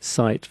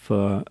site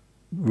for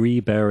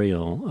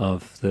reburial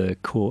of the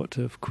court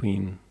of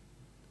Queen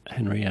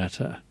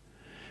Henrietta.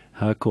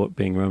 Her court,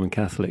 being Roman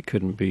Catholic,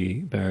 couldn't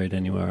be buried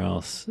anywhere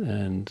else,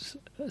 and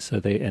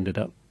so they ended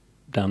up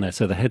down there.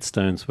 So the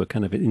headstones were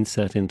kind of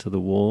inset into the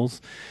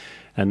walls,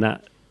 and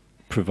that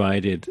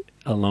provided,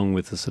 along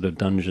with the sort of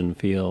dungeon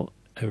feel,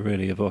 a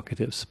really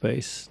evocative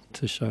space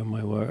to show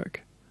my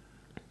work.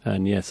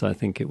 And yes, I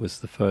think it was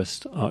the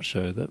first art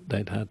show that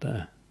they'd had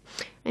there.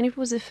 And it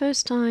was the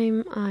first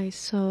time I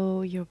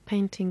saw your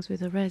paintings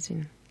with a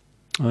resin.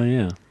 Oh,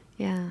 yeah.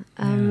 Yeah.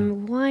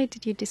 Why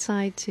did you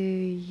decide to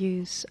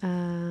use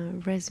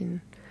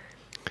resin?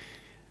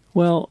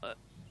 Well,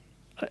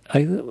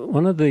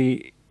 one of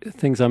the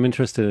things I'm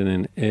interested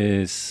in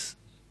is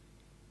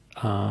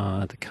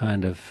the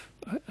kind of,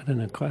 I don't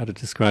know quite how to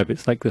describe it.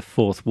 It's like the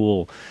fourth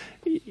wall.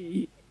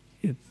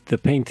 The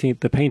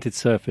painted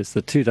surface,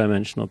 the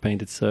two-dimensional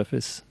painted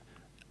surface,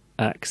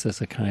 acts as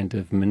a kind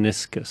of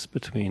meniscus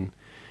between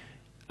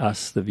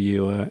us, the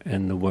viewer,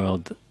 and the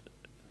world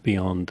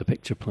beyond the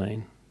picture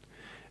plane.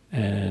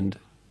 And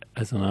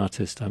as an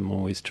artist, I'm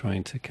always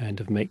trying to kind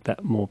of make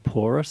that more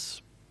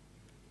porous,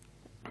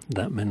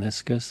 that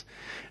meniscus.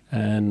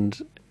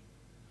 And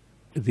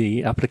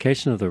the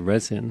application of the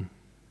resin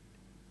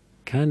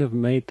kind of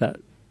made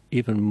that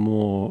even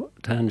more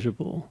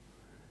tangible,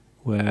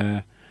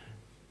 where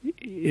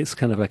it's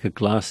kind of like a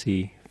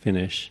glassy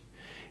finish.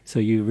 So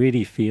you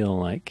really feel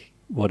like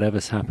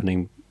whatever's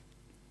happening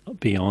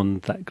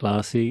beyond that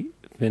glassy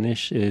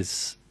finish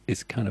is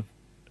kind of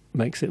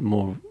makes it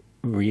more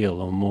real,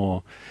 or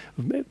more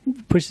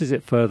pushes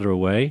it further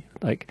away.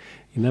 Like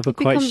you're never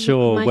quite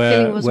sure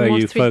where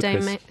you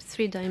focus.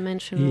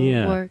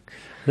 Three-dimensional work.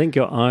 I think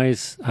your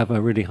eyes have a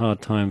really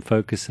hard time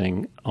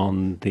focusing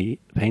on the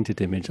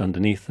painted image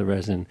underneath the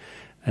resin,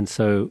 and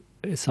so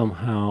it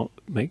somehow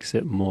makes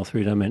it more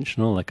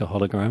three-dimensional, like a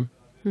hologram.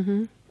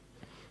 Mm-hmm.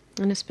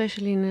 And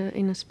especially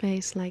in a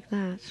space like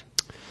that.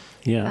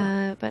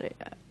 Yeah. But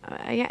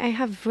I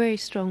have very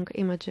strong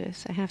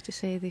images. I have to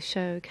say, this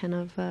show kind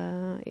of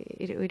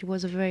it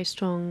was a very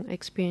strong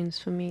experience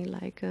for me,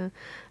 like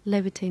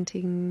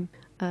levitating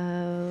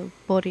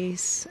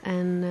bodies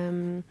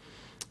and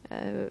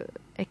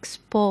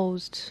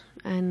exposed,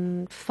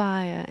 and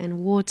fire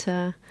and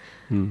water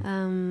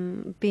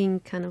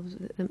being kind of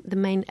the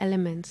main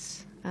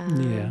elements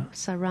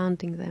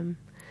surrounding them.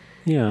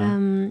 Yeah.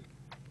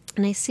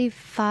 And I see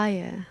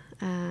fire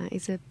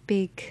is a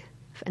big,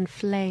 and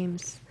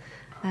flames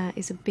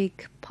is a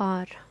big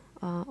part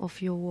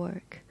of your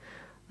work.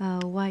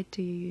 Why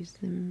do you use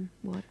them?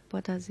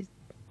 What does it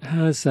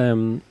has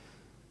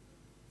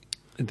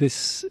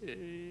this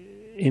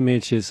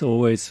image has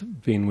always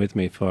been with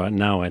me for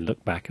now. I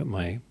look back at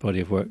my body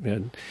of work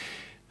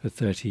for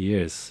 30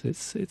 years.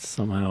 It's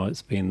somehow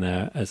it's been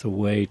there as a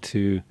way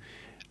to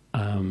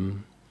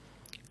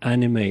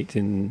animate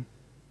in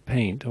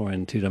paint or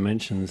in 2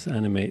 dimensions,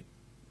 animate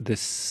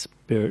this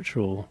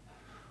spiritual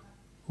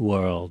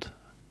world,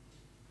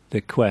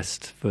 the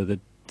quest for the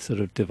sort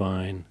of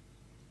divine.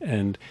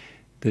 And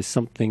there's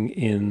something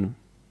in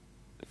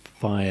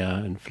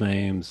fire and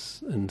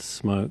flames and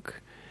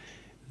smoke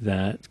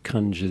that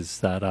conjures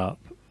that up,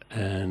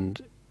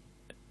 and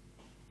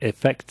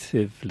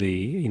effectively,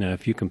 you know,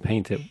 if you can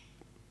paint it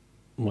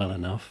well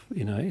enough,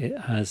 you know, it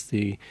has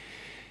the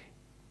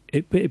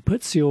it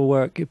puts your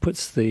work, it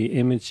puts the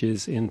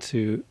images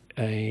into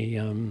a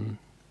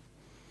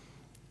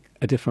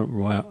different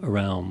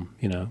realm,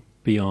 you know,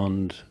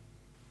 beyond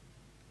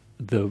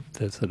the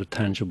sort of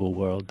tangible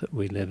world that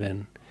we live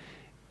in,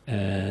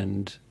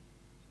 and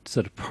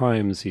sort of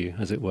primes you,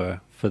 as it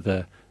were, for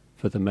the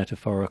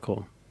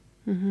metaphorical.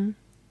 Mm-hmm.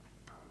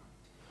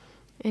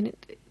 And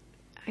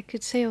I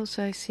could say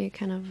also I see a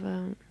kind of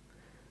a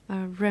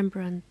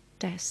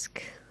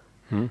Rembrandt-esque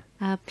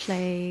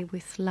play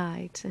with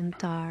light and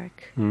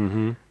dark,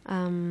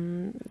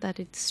 that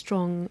it's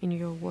strong in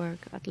your work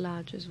at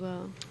large as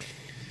well.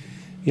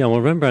 Yeah,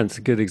 well, Rembrandt's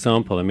a good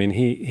example. I mean,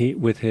 he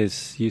with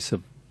his use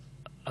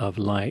of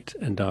light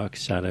and dark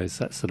shadows,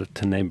 that sort of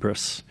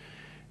tenebrous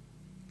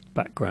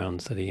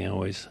backgrounds that he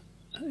always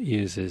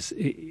uses,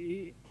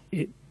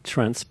 it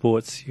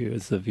transports you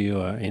as the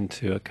viewer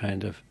into a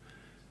kind of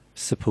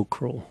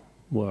sepulchral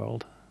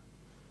world.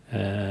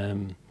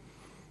 And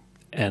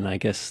I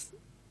guess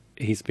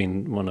he's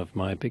been one of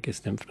my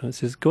biggest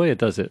influences. Goya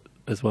does it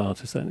as well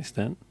to a certain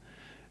extent,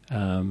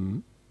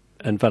 and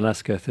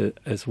Velázquez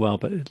as well,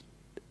 but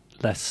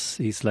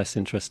he's less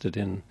interested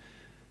in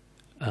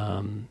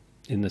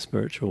the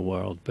spiritual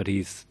world, but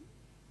his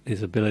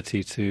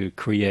ability to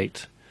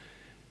create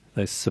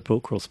those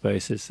sepulchral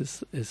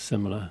spaces is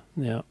similar.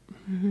 Yeah.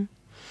 Mm-hmm.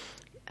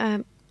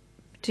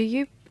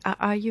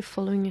 Are you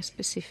following a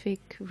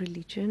specific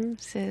religion?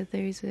 So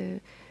there is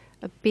a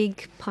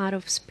big part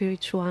of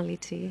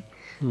spirituality,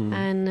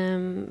 and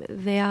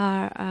there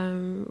are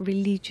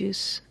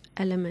religious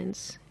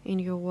elements in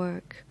your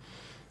work.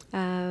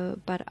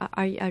 But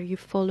are you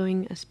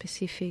following a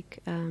specific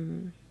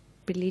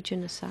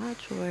religion as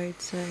such, or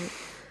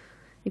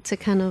it's a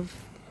kind of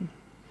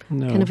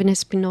in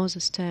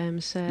Spinoza's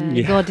terms,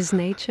 God is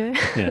nature?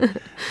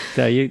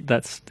 Yeah,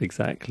 that's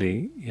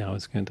exactly. Yeah, I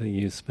was going to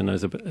use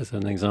Spinoza as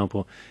an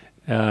example.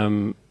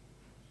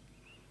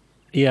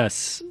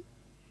 Yes,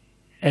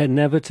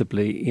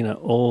 inevitably, you know,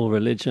 all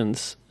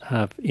religions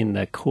have in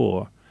their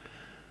core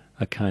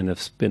a kind of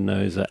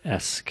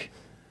Spinoza-esque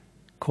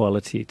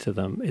quality to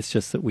them. It's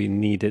just that we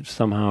need it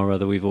somehow or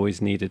other. We've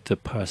always needed to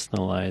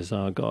personalize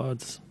our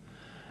gods.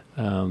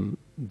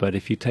 But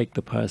if you take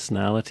the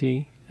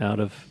personality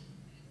out of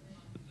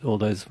all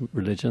those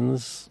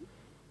religions,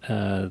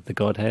 the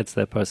godheads,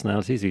 their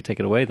personalities, you take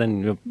it away,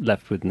 then you're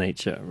left with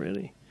nature,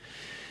 really.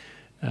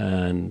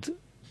 And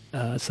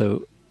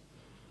so,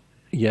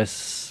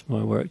 yes,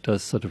 my work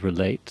does sort of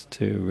relate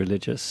to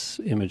religious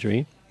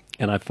imagery.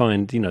 And I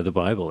find, you know, the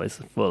Bible is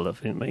full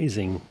of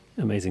amazing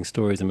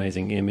stories,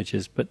 amazing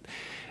images. But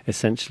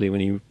essentially,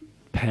 when you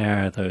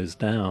pare those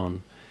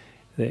down,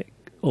 it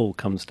all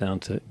comes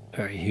down to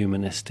very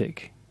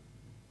humanistic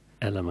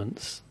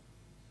elements,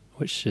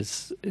 which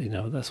is, you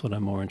know, that's what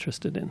I'm more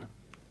interested in.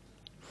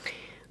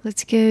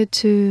 Let's go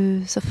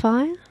to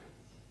Sapphire.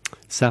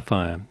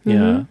 Sapphire,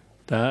 yeah.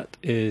 That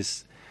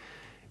is,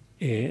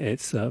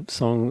 it's a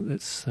song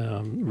that's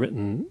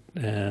written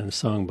and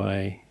sung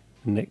by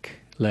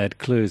Nick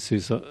Laird-Clewes,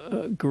 who's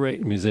a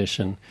great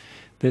musician.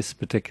 This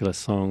particular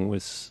song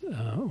was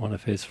one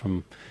of his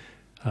from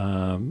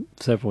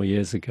several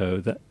years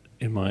ago that,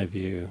 in my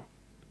view,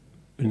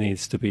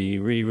 needs to be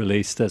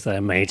re-released as a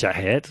major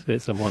hit.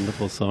 It's a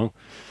wonderful song.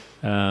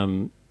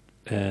 And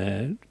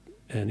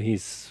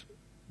he's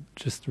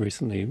just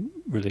recently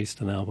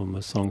released an album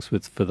of songs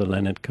for the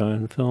Leonard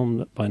Cohen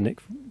film by Nick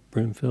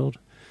Broomfield,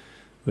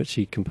 which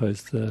he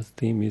composed the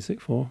theme music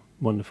for.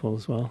 Wonderful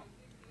as well.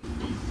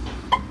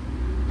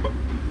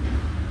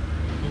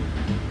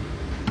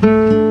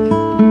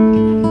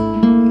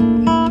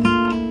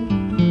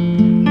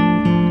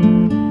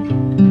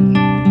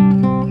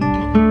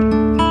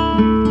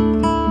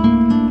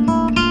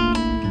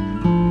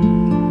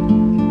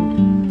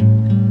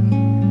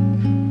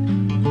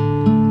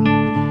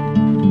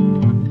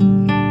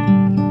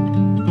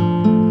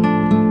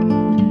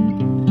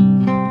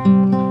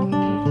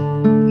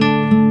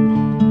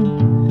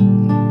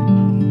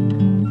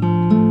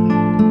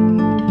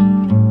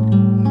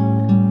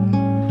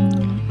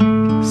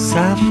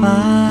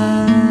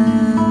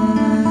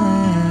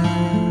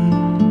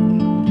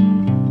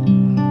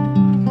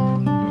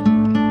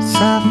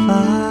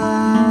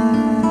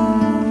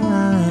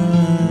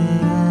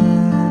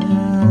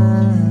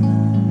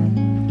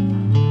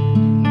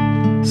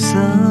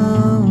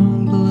 So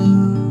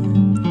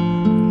blue,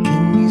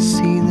 can you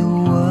see the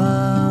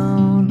world?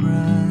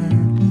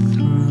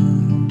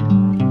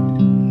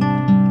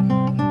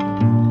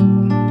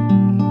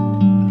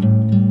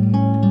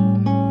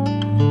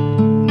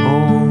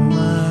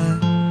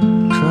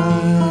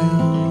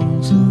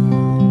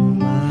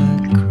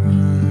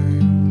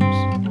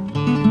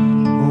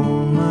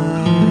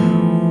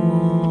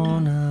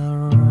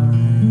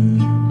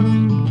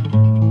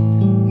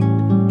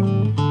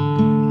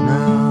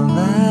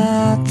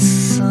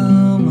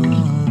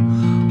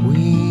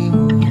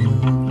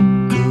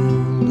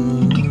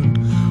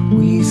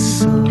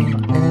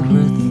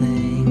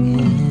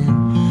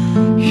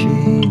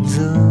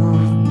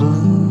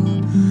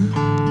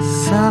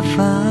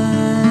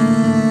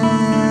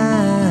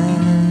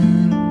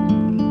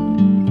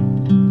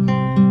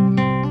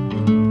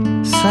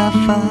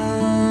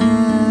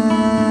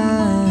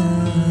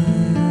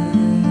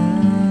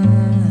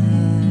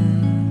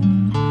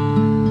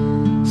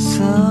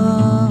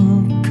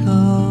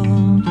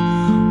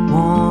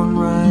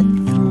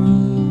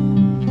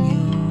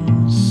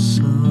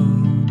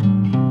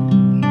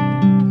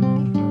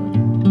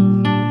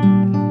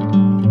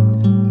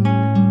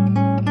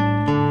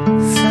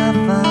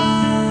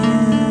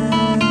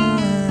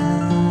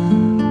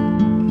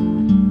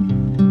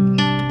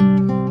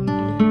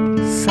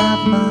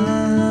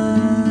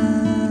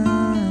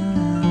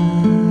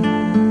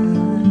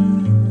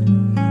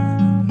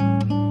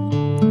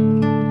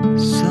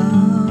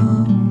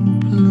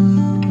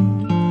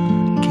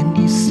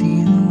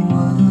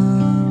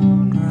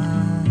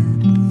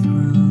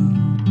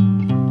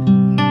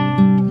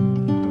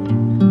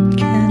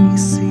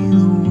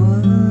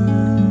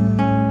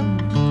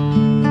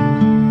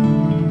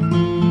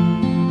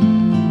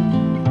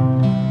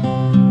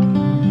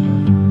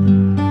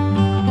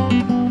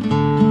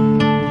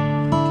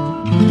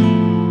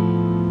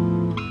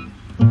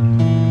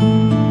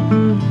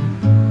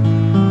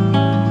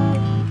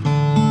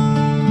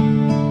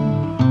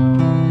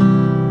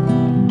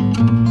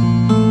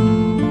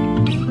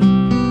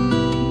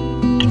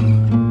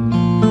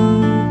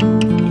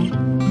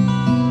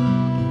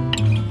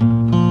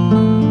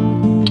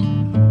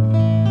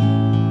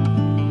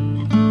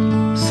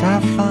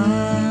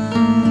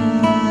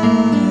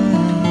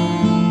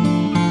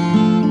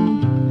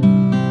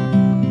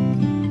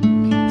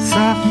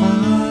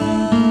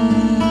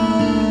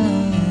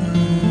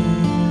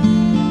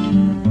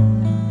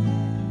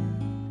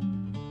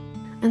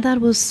 And that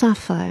was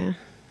Sapphire.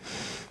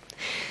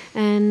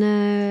 And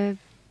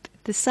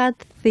the sad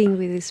thing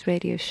with this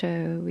radio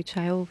show, which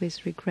I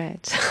always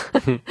regret,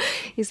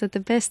 is that the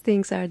best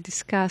things are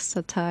discussed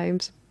at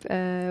times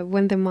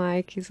when the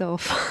mic is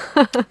off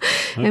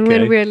and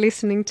when Okay. we're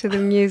listening to the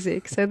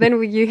music. So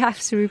then you have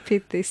to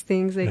repeat these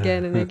things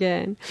again and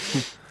again.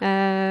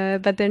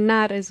 But they're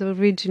not as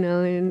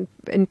original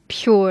and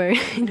pure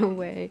in a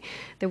way,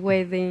 the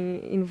way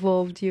they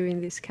involve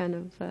during this kind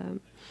of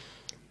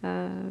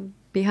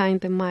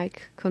behind the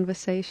mic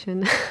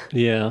conversation.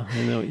 Yeah,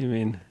 I know what you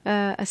mean.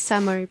 A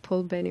summary,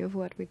 Paul Benny, of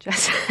what we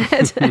just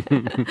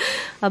said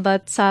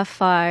about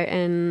Sapphire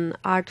and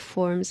art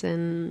forms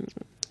and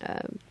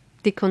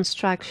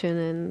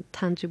deconstruction and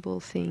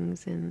tangible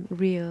things and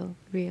real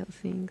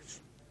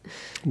things.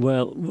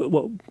 Well,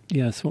 what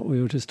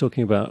we were just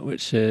talking about,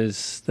 which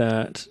is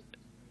that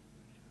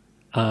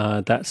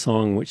that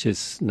song, which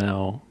is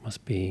now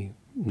must be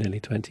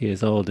nearly 20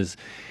 years old,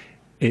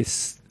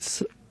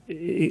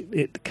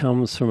 it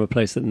comes from a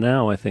place that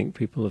now I think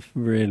people are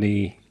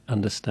really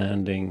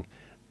understanding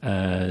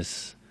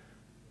as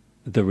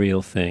the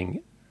real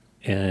thing,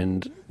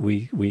 and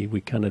we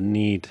kind of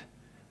need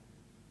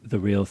the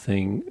real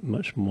thing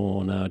much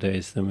more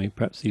nowadays than we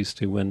perhaps used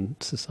to when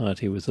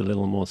society was a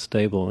little more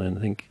stable. And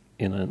I think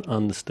in an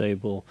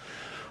unstable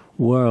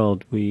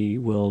world, we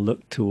will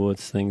look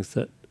towards things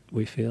that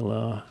we feel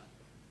are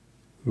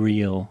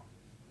real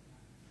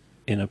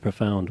in a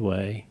profound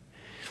way.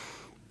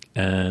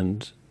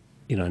 And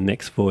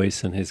Nick's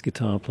voice and his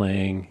guitar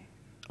playing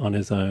on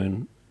his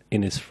own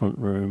in his front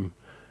room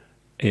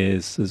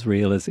is as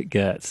real as it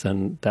gets,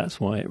 and that's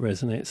why it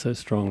resonates so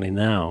strongly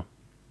now.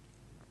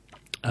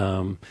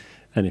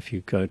 And if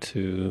you go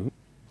to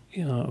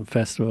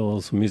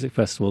festivals, music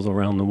festivals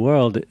around the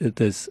world,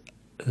 there's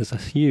a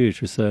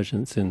huge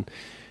resurgence in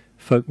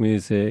folk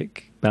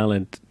music,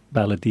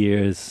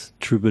 balladeers,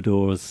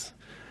 troubadours,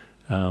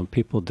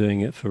 people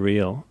doing it for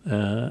real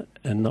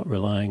and not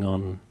relying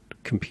on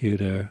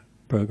computer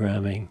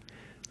programming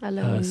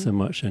Alone. so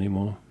much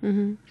anymore.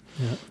 Mm-hmm.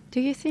 Yeah.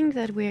 Do you think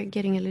that we're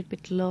getting a little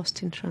bit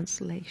lost in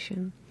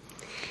translation?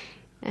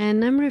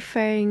 And I'm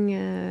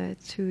referring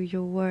to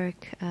your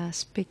work,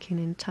 Speaking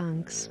in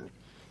Tongues.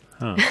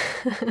 Huh.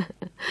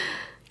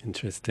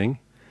 Interesting.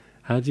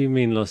 How do you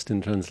mean lost in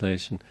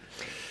translation?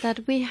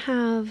 That we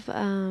have,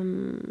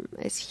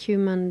 as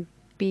human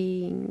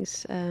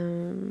beings,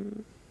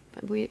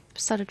 we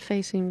started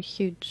facing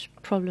huge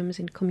problems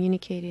in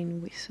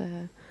communicating with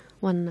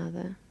one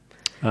another.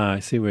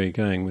 I see where you're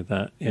going with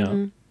that. Yeah.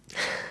 Mm-hmm.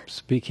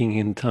 Speaking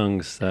in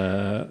tongues,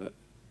 for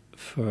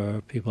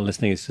people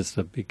listening, it's just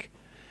a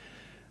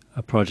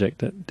project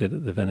that did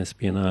at the Venice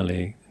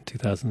Biennale in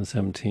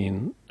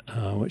 2017,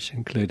 which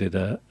included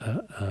a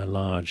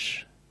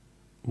large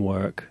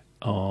work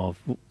of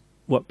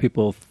what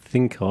people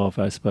think of,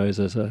 I suppose,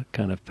 as a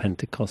kind of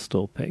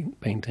Pentecostal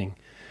painting,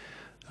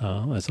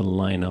 as a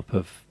lineup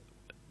of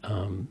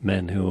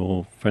men who are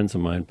all friends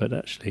of mine, but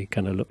actually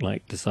kind of look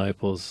like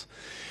disciples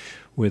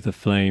with a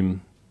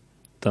flame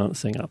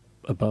dancing up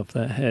above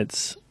their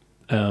heads,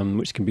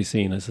 which can be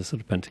seen as a sort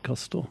of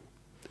Pentecostal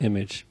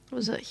image. It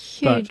was a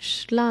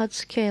huge,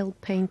 large-scale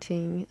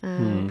painting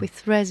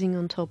with resin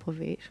on top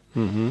of it.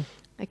 Mm-hmm.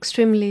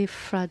 Extremely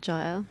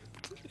fragile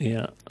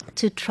Yeah,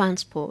 to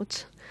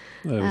transport.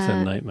 it was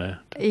a nightmare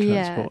to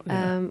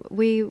transport.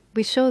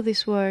 We show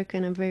this work,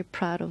 and I'm very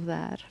proud of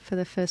that, for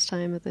the first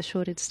time at the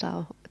Shoreditch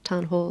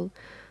Town Hall,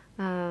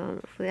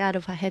 for the Out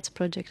of Our Heads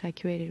project I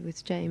curated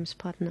with James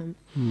Putnam.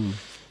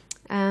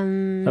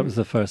 That was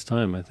the first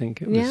time I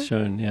think it was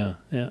shown. Yeah.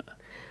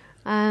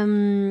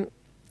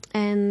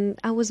 And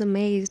I was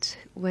amazed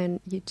when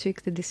you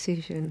took the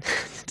decision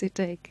to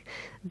take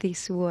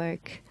this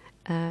work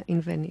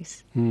in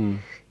Venice.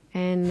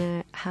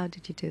 And how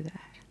did you do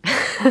that?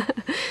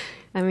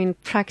 I mean,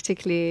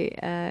 practically,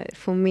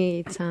 for me,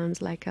 it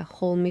sounds like a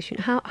whole mission.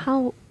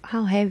 How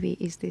heavy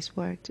is this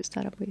work to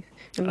start up with?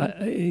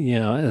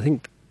 I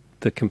think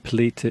the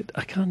completed.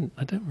 I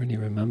don't really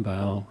remember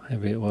how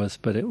heavy it was,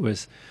 but it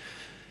was.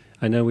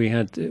 I know we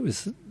had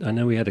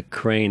a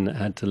crane that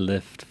had to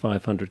lift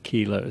 500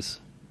 kilos.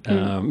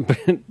 So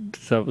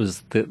it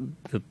was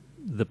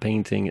the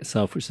painting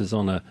itself, which is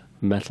on a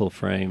metal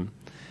frame,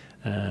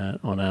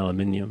 on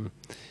aluminium,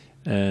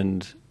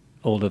 and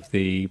all of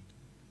the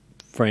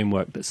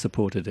framework that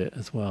supported it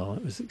as well.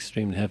 It was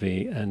extremely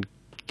heavy, and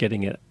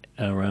getting it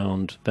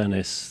around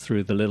Venice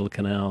through the little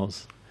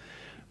canals,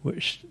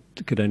 which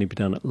could only be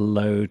done at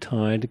low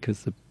tide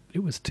because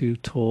it was too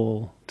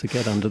tall to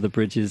get under the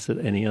bridges at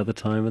any other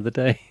time of the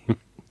day.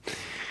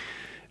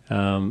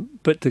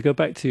 But to go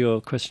back to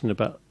your question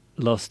about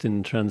lost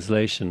in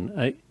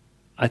translation,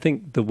 I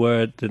think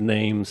the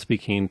name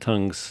Speaking in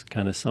Tongues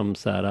kind of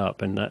sums that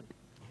up, and that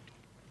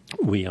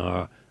we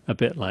are a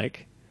bit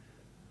like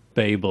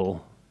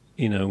Babel.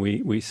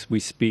 We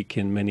speak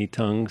in many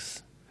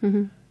tongues,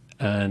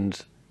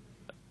 and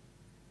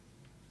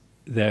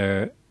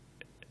there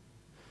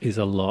is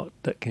a lot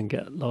that can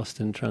get lost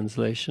in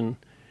translation.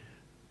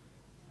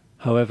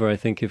 However, I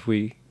think if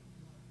we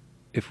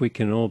if we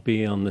can all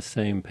be on the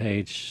same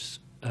page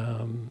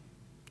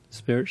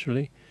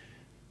spiritually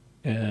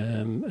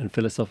and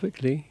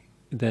philosophically,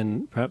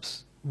 then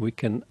perhaps we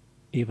can,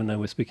 even though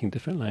we're speaking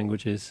different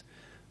languages,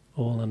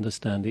 all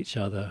understand each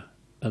other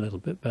a little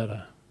bit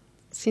better.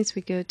 Since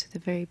we go to the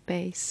very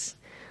basis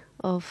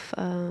of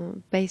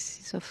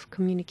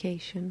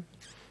communication,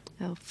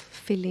 of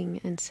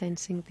feeling and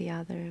sensing the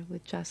other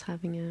with just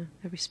having a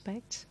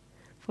respect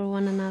for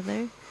one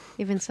another,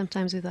 even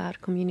sometimes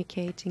without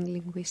communicating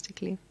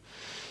linguistically.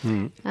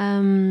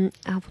 I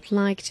would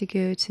like to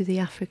go to the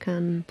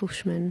African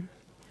Bushman.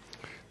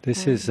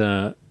 This is,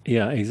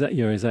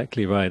 you're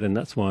exactly right, and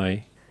that's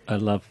why I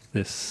love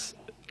this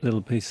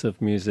little piece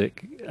of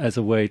music as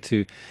a way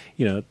to,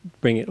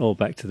 bring it all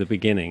back to the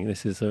beginning.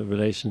 This is a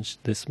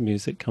relationship. This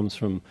music comes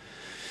from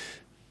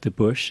the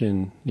bush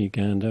in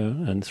Uganda,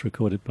 and it's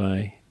recorded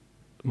by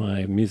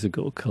my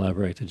musical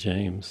collaborator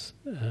James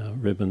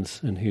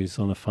Ribbons, and who's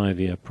on a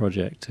 5-year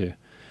project to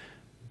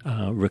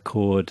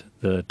record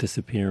the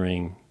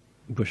disappearing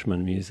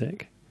Bushman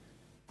music.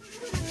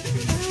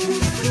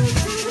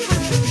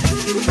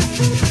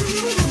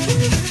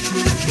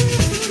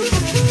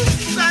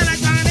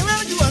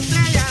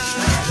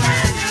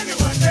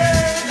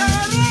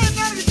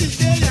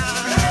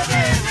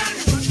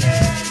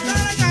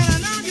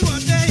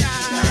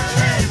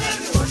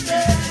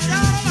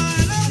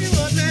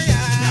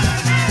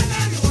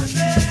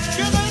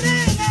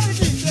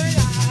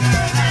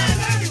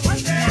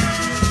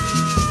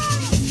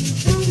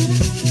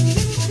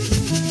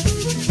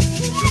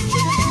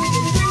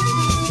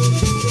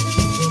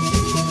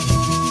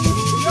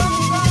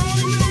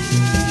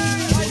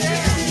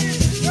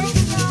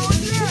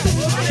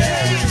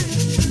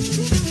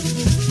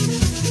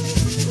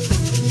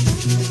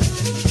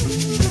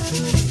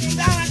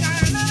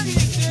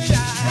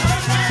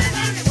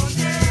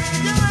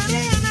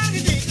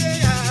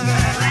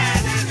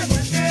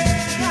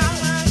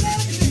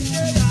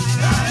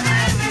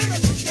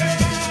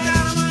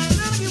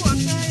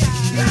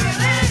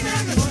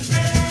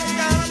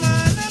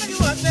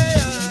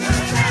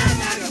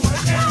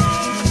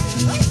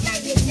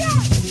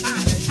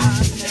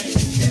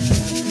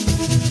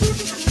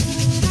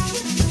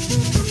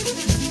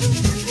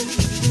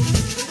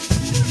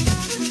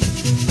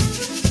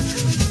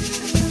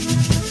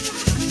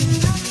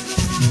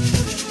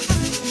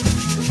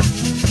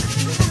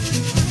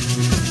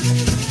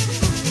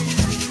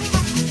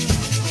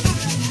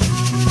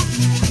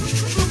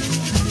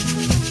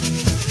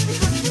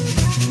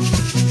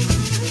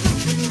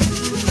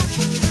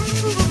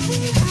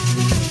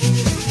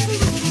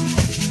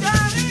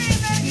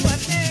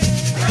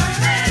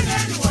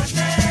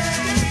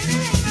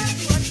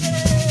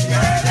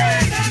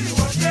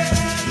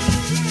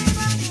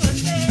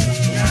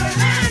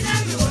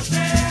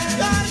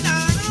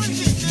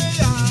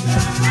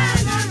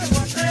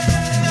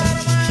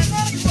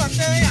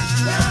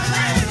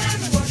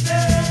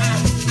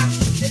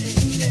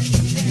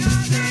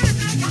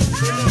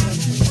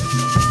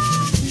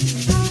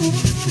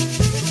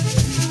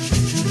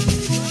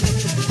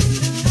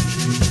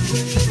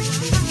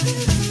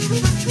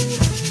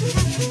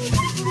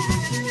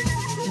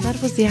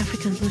 Was the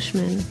African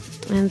Bushman,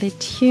 and the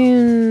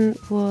tune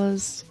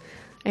was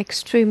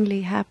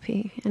extremely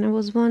happy, and I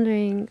was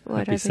wondering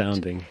what happy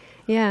sounding.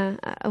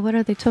 What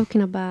are they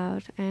talking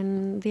about?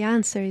 And the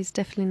answer is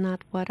definitely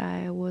not what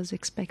I was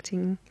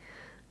expecting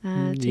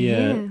to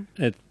hear.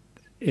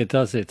 It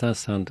does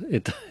sound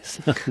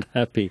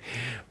happy,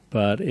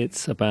 but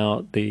it's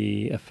about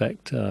the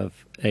effect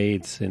of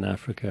AIDS in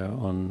Africa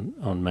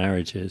on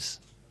marriages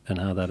and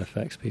how that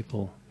affects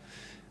people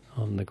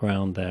on the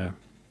ground there.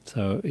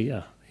 So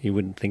you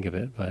wouldn't think of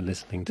it by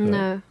listening to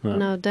it.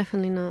 No,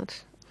 definitely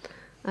not.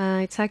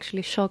 It's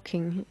actually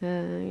shocking.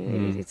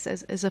 It's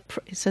as a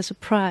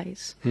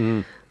surprise,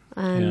 and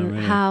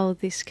really. How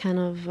this kind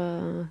of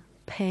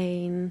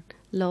pain,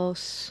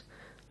 loss,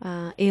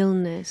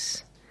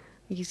 illness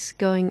is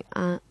going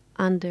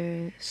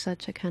under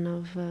such a kind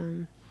of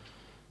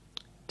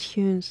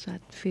tunes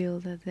that feel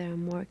that they're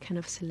more kind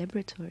of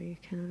celebratory,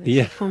 kind of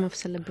a form of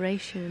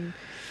celebration.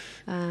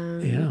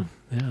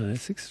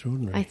 That's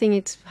extraordinary. I think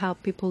it's how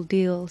people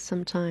deal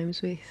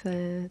sometimes with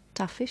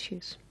tough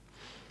issues.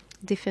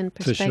 Different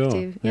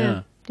perspective. For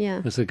sure.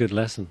 Yeah. It's a good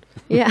lesson.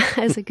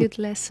 It's a good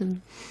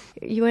lesson.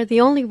 You are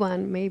the only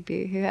one,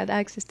 maybe, who had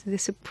access to the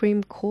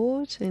Supreme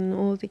Court and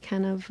all the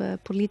kind of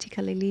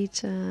political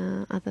elite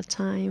at the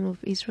time of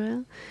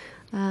Israel.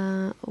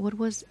 When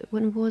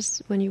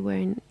you were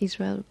in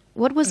Israel?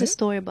 What was the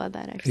story about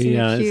that?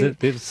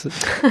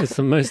 It's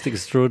the most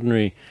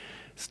extraordinary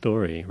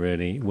story,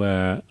 really,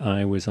 where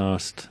I was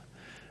asked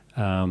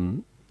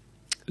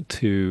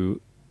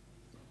to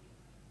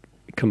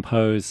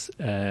compose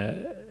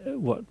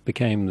what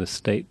became the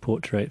state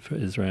portrait for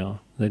Israel.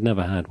 They'd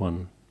never had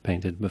one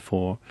painted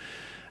before,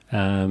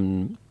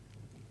 and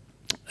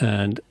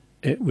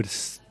it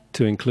was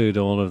to include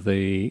all of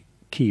the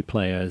key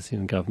players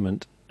in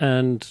government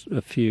and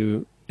a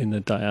few in the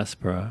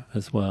diaspora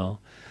as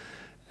well.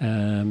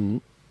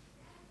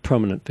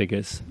 Prominent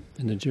figures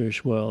in the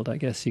Jewish world, I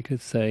guess you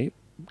could say.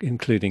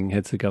 including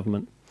heads of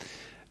government.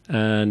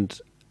 And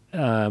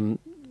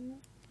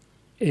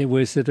it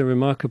was at a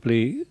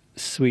remarkably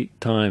sweet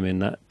time in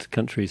that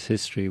country's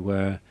history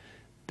where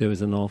there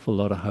was an awful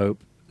lot of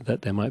hope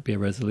that there might be a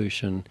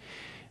resolution.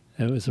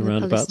 It was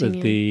around about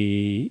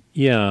the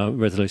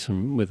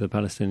resolution with the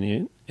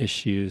Palestinian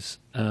issues.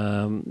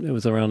 It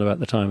was around about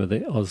the time of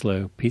the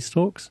Oslo peace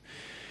talks,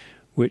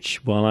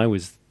 which while I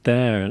was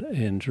there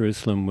in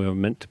Jerusalem were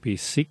meant to be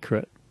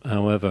secret.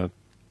 However,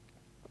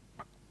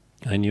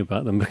 I knew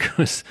about them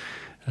because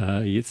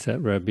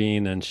Yitzhak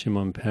Rabin and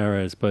Shimon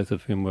Peres, both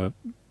of whom were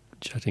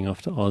jetting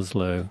off to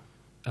Oslo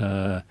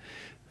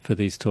for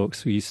these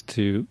talks, we used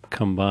to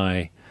come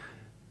by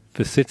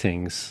for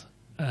sittings.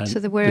 And So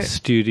there were- the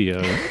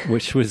studio,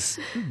 which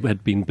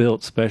had been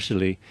built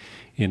specially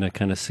in a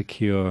kind of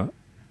secure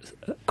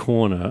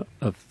corner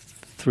of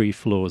 3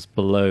 floors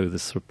below the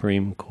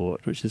Supreme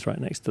Court, which is right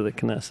next to the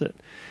Knesset,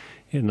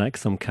 in like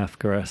some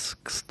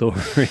Kafkaesque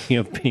story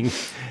of being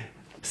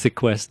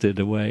sequestered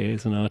away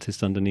as an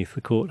artist underneath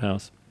the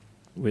courthouse.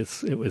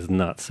 It was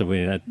nuts. So we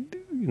had,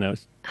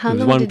 How there was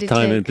long one did it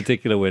time in take?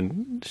 particular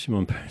when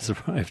Shimon Peres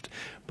arrived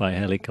by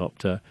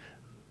helicopter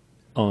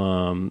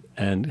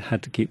and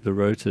had to keep the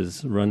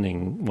rotors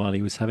running while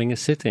he was having a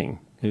sitting.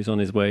 He was on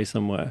his way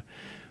somewhere.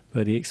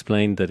 But he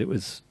explained that it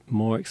was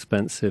more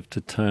expensive to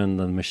turn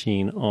the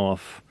machine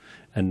off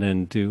and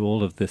then do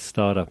all of this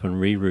startup and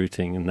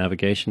rerouting and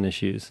navigation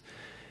issues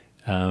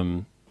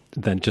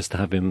than just to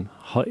have him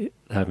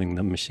having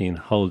the machine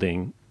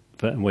holding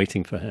and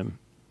waiting for him.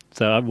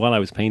 So while I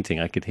was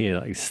painting, I could hear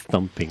like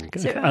thumping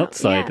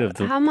outside of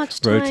the How much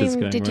rotors time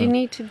going did you round.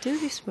 need to do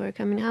this work?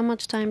 I mean, how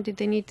much time did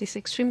they need these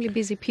extremely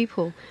busy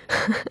people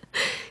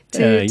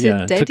to It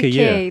took a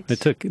year. dedicate? It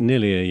took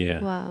nearly a year.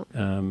 Wow.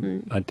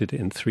 I did it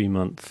in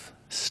 3-month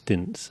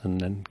stints and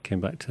then came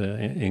back to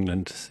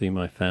England to see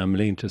my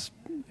family and just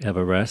have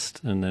a rest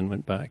and then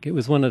went back. It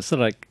was one of sort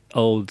of like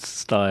old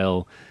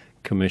style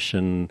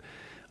commission,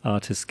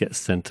 artists get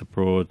sent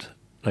abroad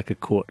like a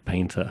court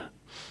painter,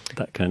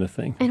 that kind of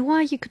thing. And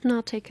why you could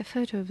not take a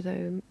photo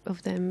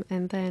of them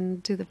and then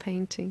do the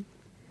painting?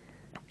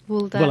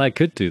 Well, I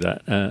could do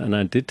that, and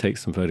I did take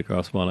some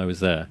photographs while I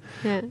was there.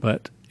 Yeah.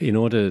 But in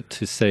order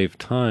to save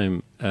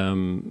time,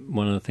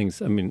 one of the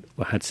things, I mean,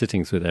 I had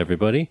sittings with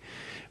everybody,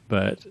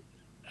 but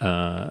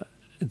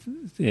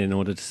in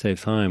order to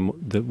save time,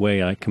 the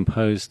way I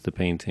composed the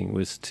painting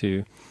was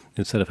to,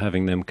 instead of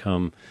having them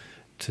come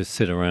to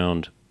sit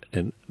around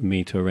and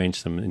me to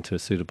arrange them into a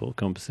suitable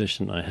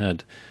composition,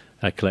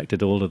 I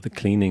collected all of the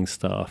cleaning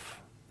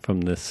staff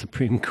from the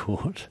Supreme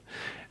Court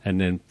and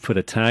then put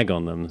a tag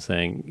on them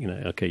saying,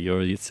 okay,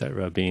 you're Yitzhak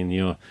Rabin,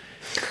 you're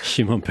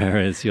Shimon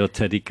Peres, you're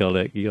Teddy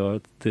Kollek,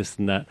 you're this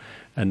and that.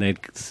 And they'd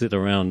sit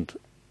around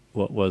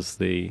what was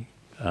the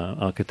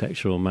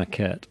architectural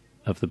maquette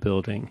of the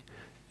building.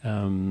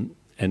 And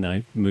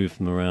I moved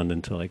them around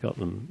until I got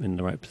them in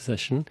the right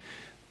position,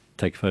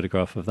 take a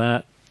photograph of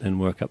that, and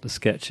work up the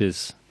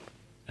sketches,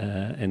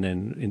 and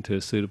then into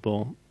a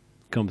suitable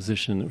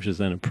composition, which was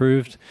then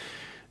approved,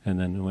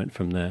 and then we went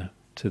from there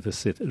to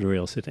the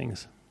real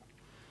sittings.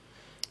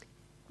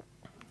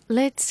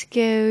 Let's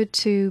go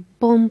to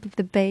Bomb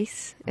the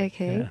Bass,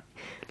 okay.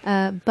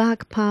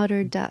 Bach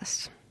Powder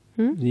Dust.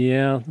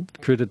 Yeah,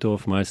 Kruder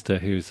Dorfmeister,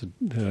 who's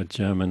a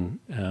German,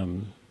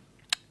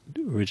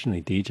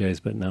 originally DJs,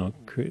 but now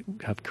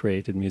have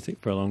created music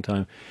for a long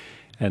time.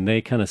 And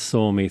they kind of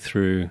saw me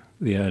through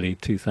the early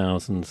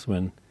 2000s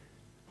when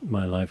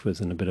my life was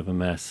in a bit of a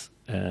mess,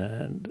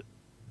 and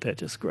they're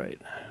just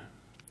great.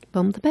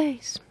 Bomb the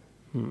Bass.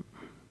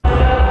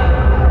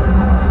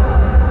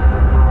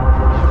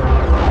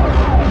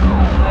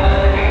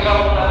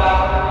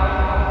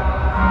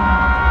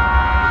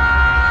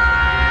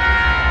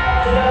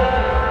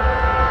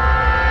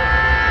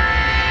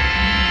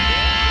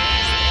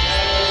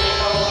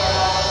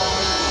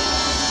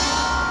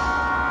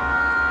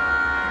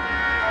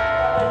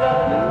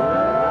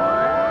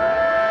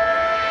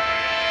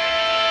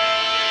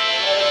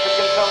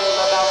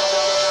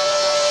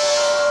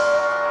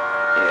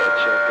 Yeah,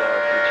 check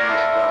out the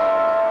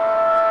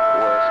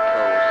G-Stone, West Coast.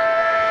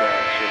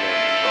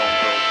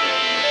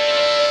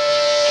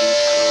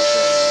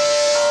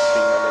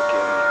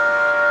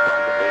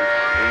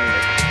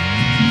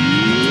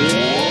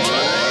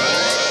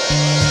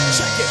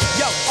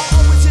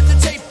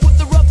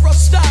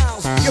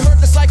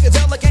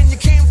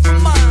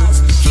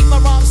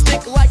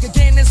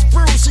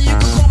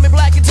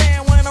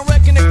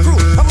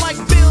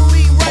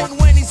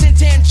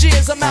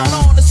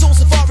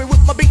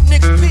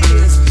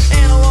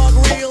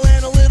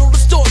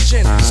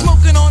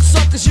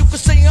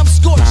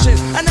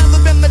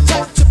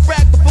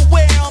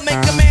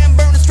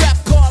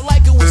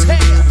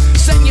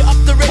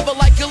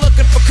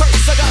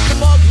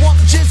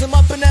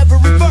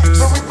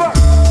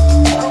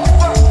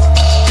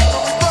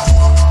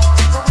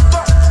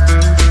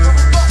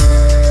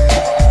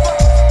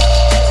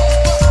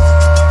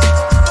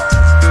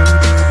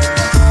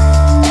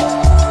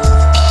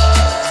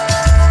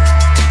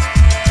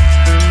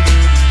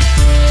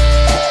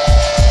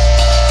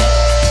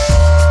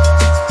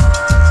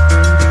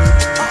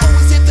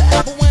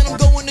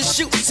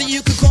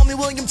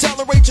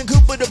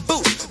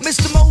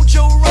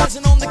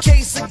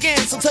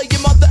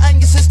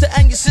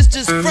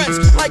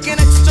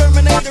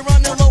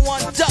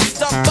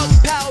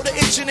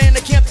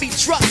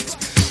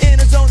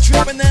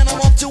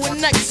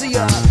 next to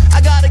ya. I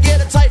gotta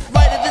get a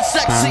typewriter that's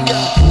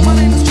sexier. My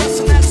name is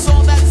Justin, that's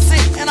all, that's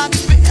it. And I'm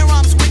spitting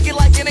rhymes wicked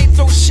like it ain't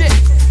throw shit.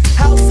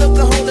 House of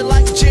the holy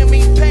like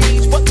Jimmy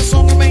Page, but the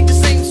song remained the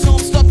same, so I'm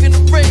stuck in a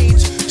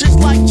rage. Just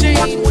like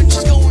Jane when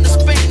she's going to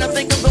Spain. I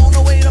think I'm going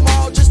away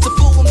tomorrow just to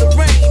fool in the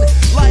rain.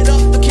 Light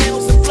up the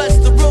candles and bless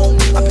the room.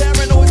 I'm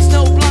paranoid,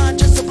 snow blind,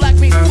 just a black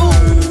meat fool.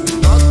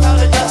 Mug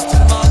powder dust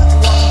and mug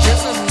one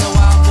jizzing. The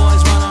wild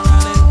boys running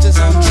around into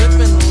some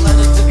tripping. Let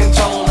it to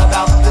control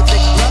about the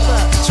big brother.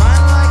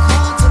 Trying like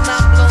hard to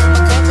not blow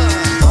my cover.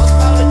 Mug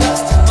powder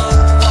dust and mug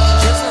one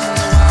jizzing.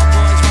 The wild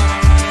boys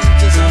running around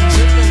into some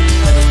tripping.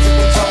 Let it to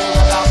control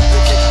about the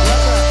big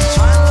brother.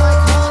 Trying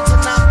like hard to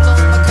not blow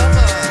my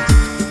cover.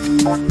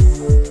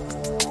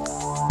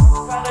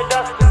 Powder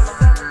dust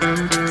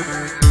and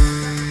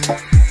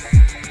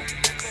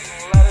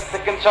let it to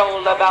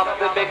control about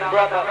the big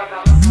brother.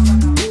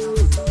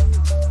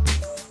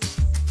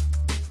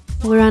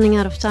 We're running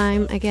out of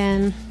time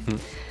again.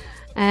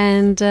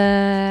 And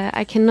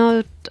I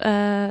cannot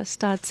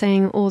start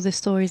saying all the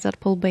stories that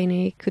Paul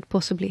Bainey could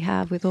possibly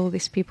have with all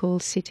these people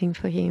sitting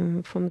for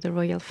him from the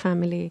royal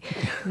family,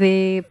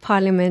 the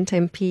parliament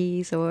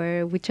MPs,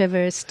 or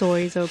whichever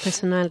stories or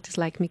personalities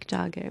like Mick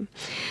Jagger.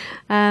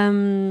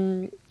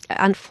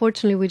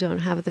 Unfortunately, we don't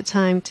have the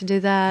time to do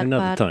that.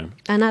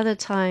 Another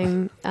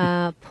time,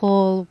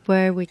 Paul,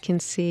 where we can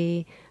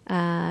see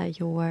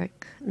your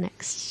work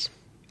next.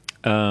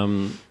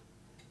 Well,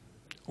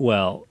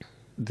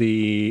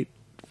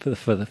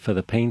 for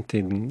the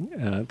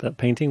painting that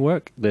painting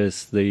work,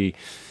 there's the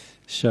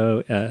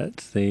show at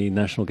the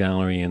National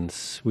Gallery in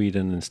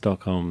Sweden, in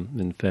Stockholm,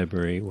 in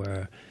February,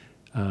 where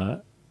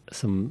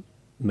some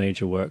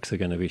major works are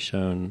going to be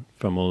shown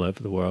from all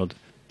over the world.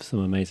 Some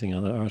amazing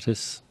other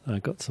artists. I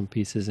got some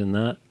pieces in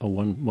that, or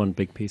one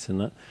big piece in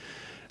that,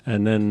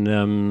 and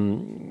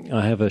then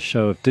I have a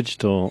show of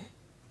digital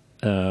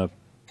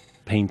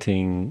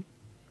painting,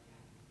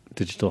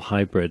 digital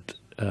hybrid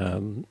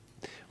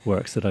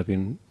works that I've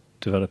been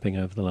developing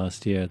over the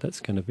last year.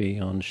 That's going to be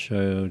on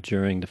show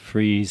during the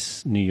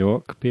Frieze New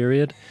York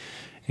period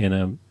in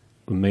an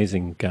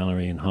amazing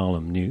gallery in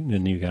Harlem, a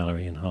new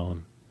gallery in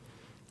Harlem.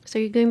 So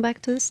you're going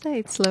back to the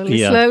States slowly.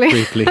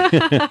 Briefly.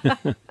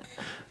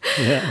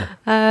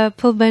 Yeah.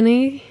 Paul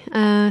Bainey,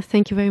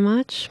 thank you very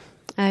much.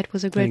 It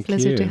was a great Thank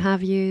pleasure you. to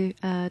have you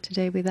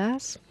today with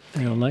us.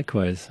 Yeah,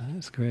 likewise.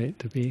 It's great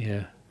to be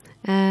here.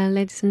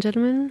 Ladies and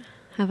gentlemen,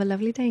 have a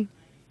lovely day.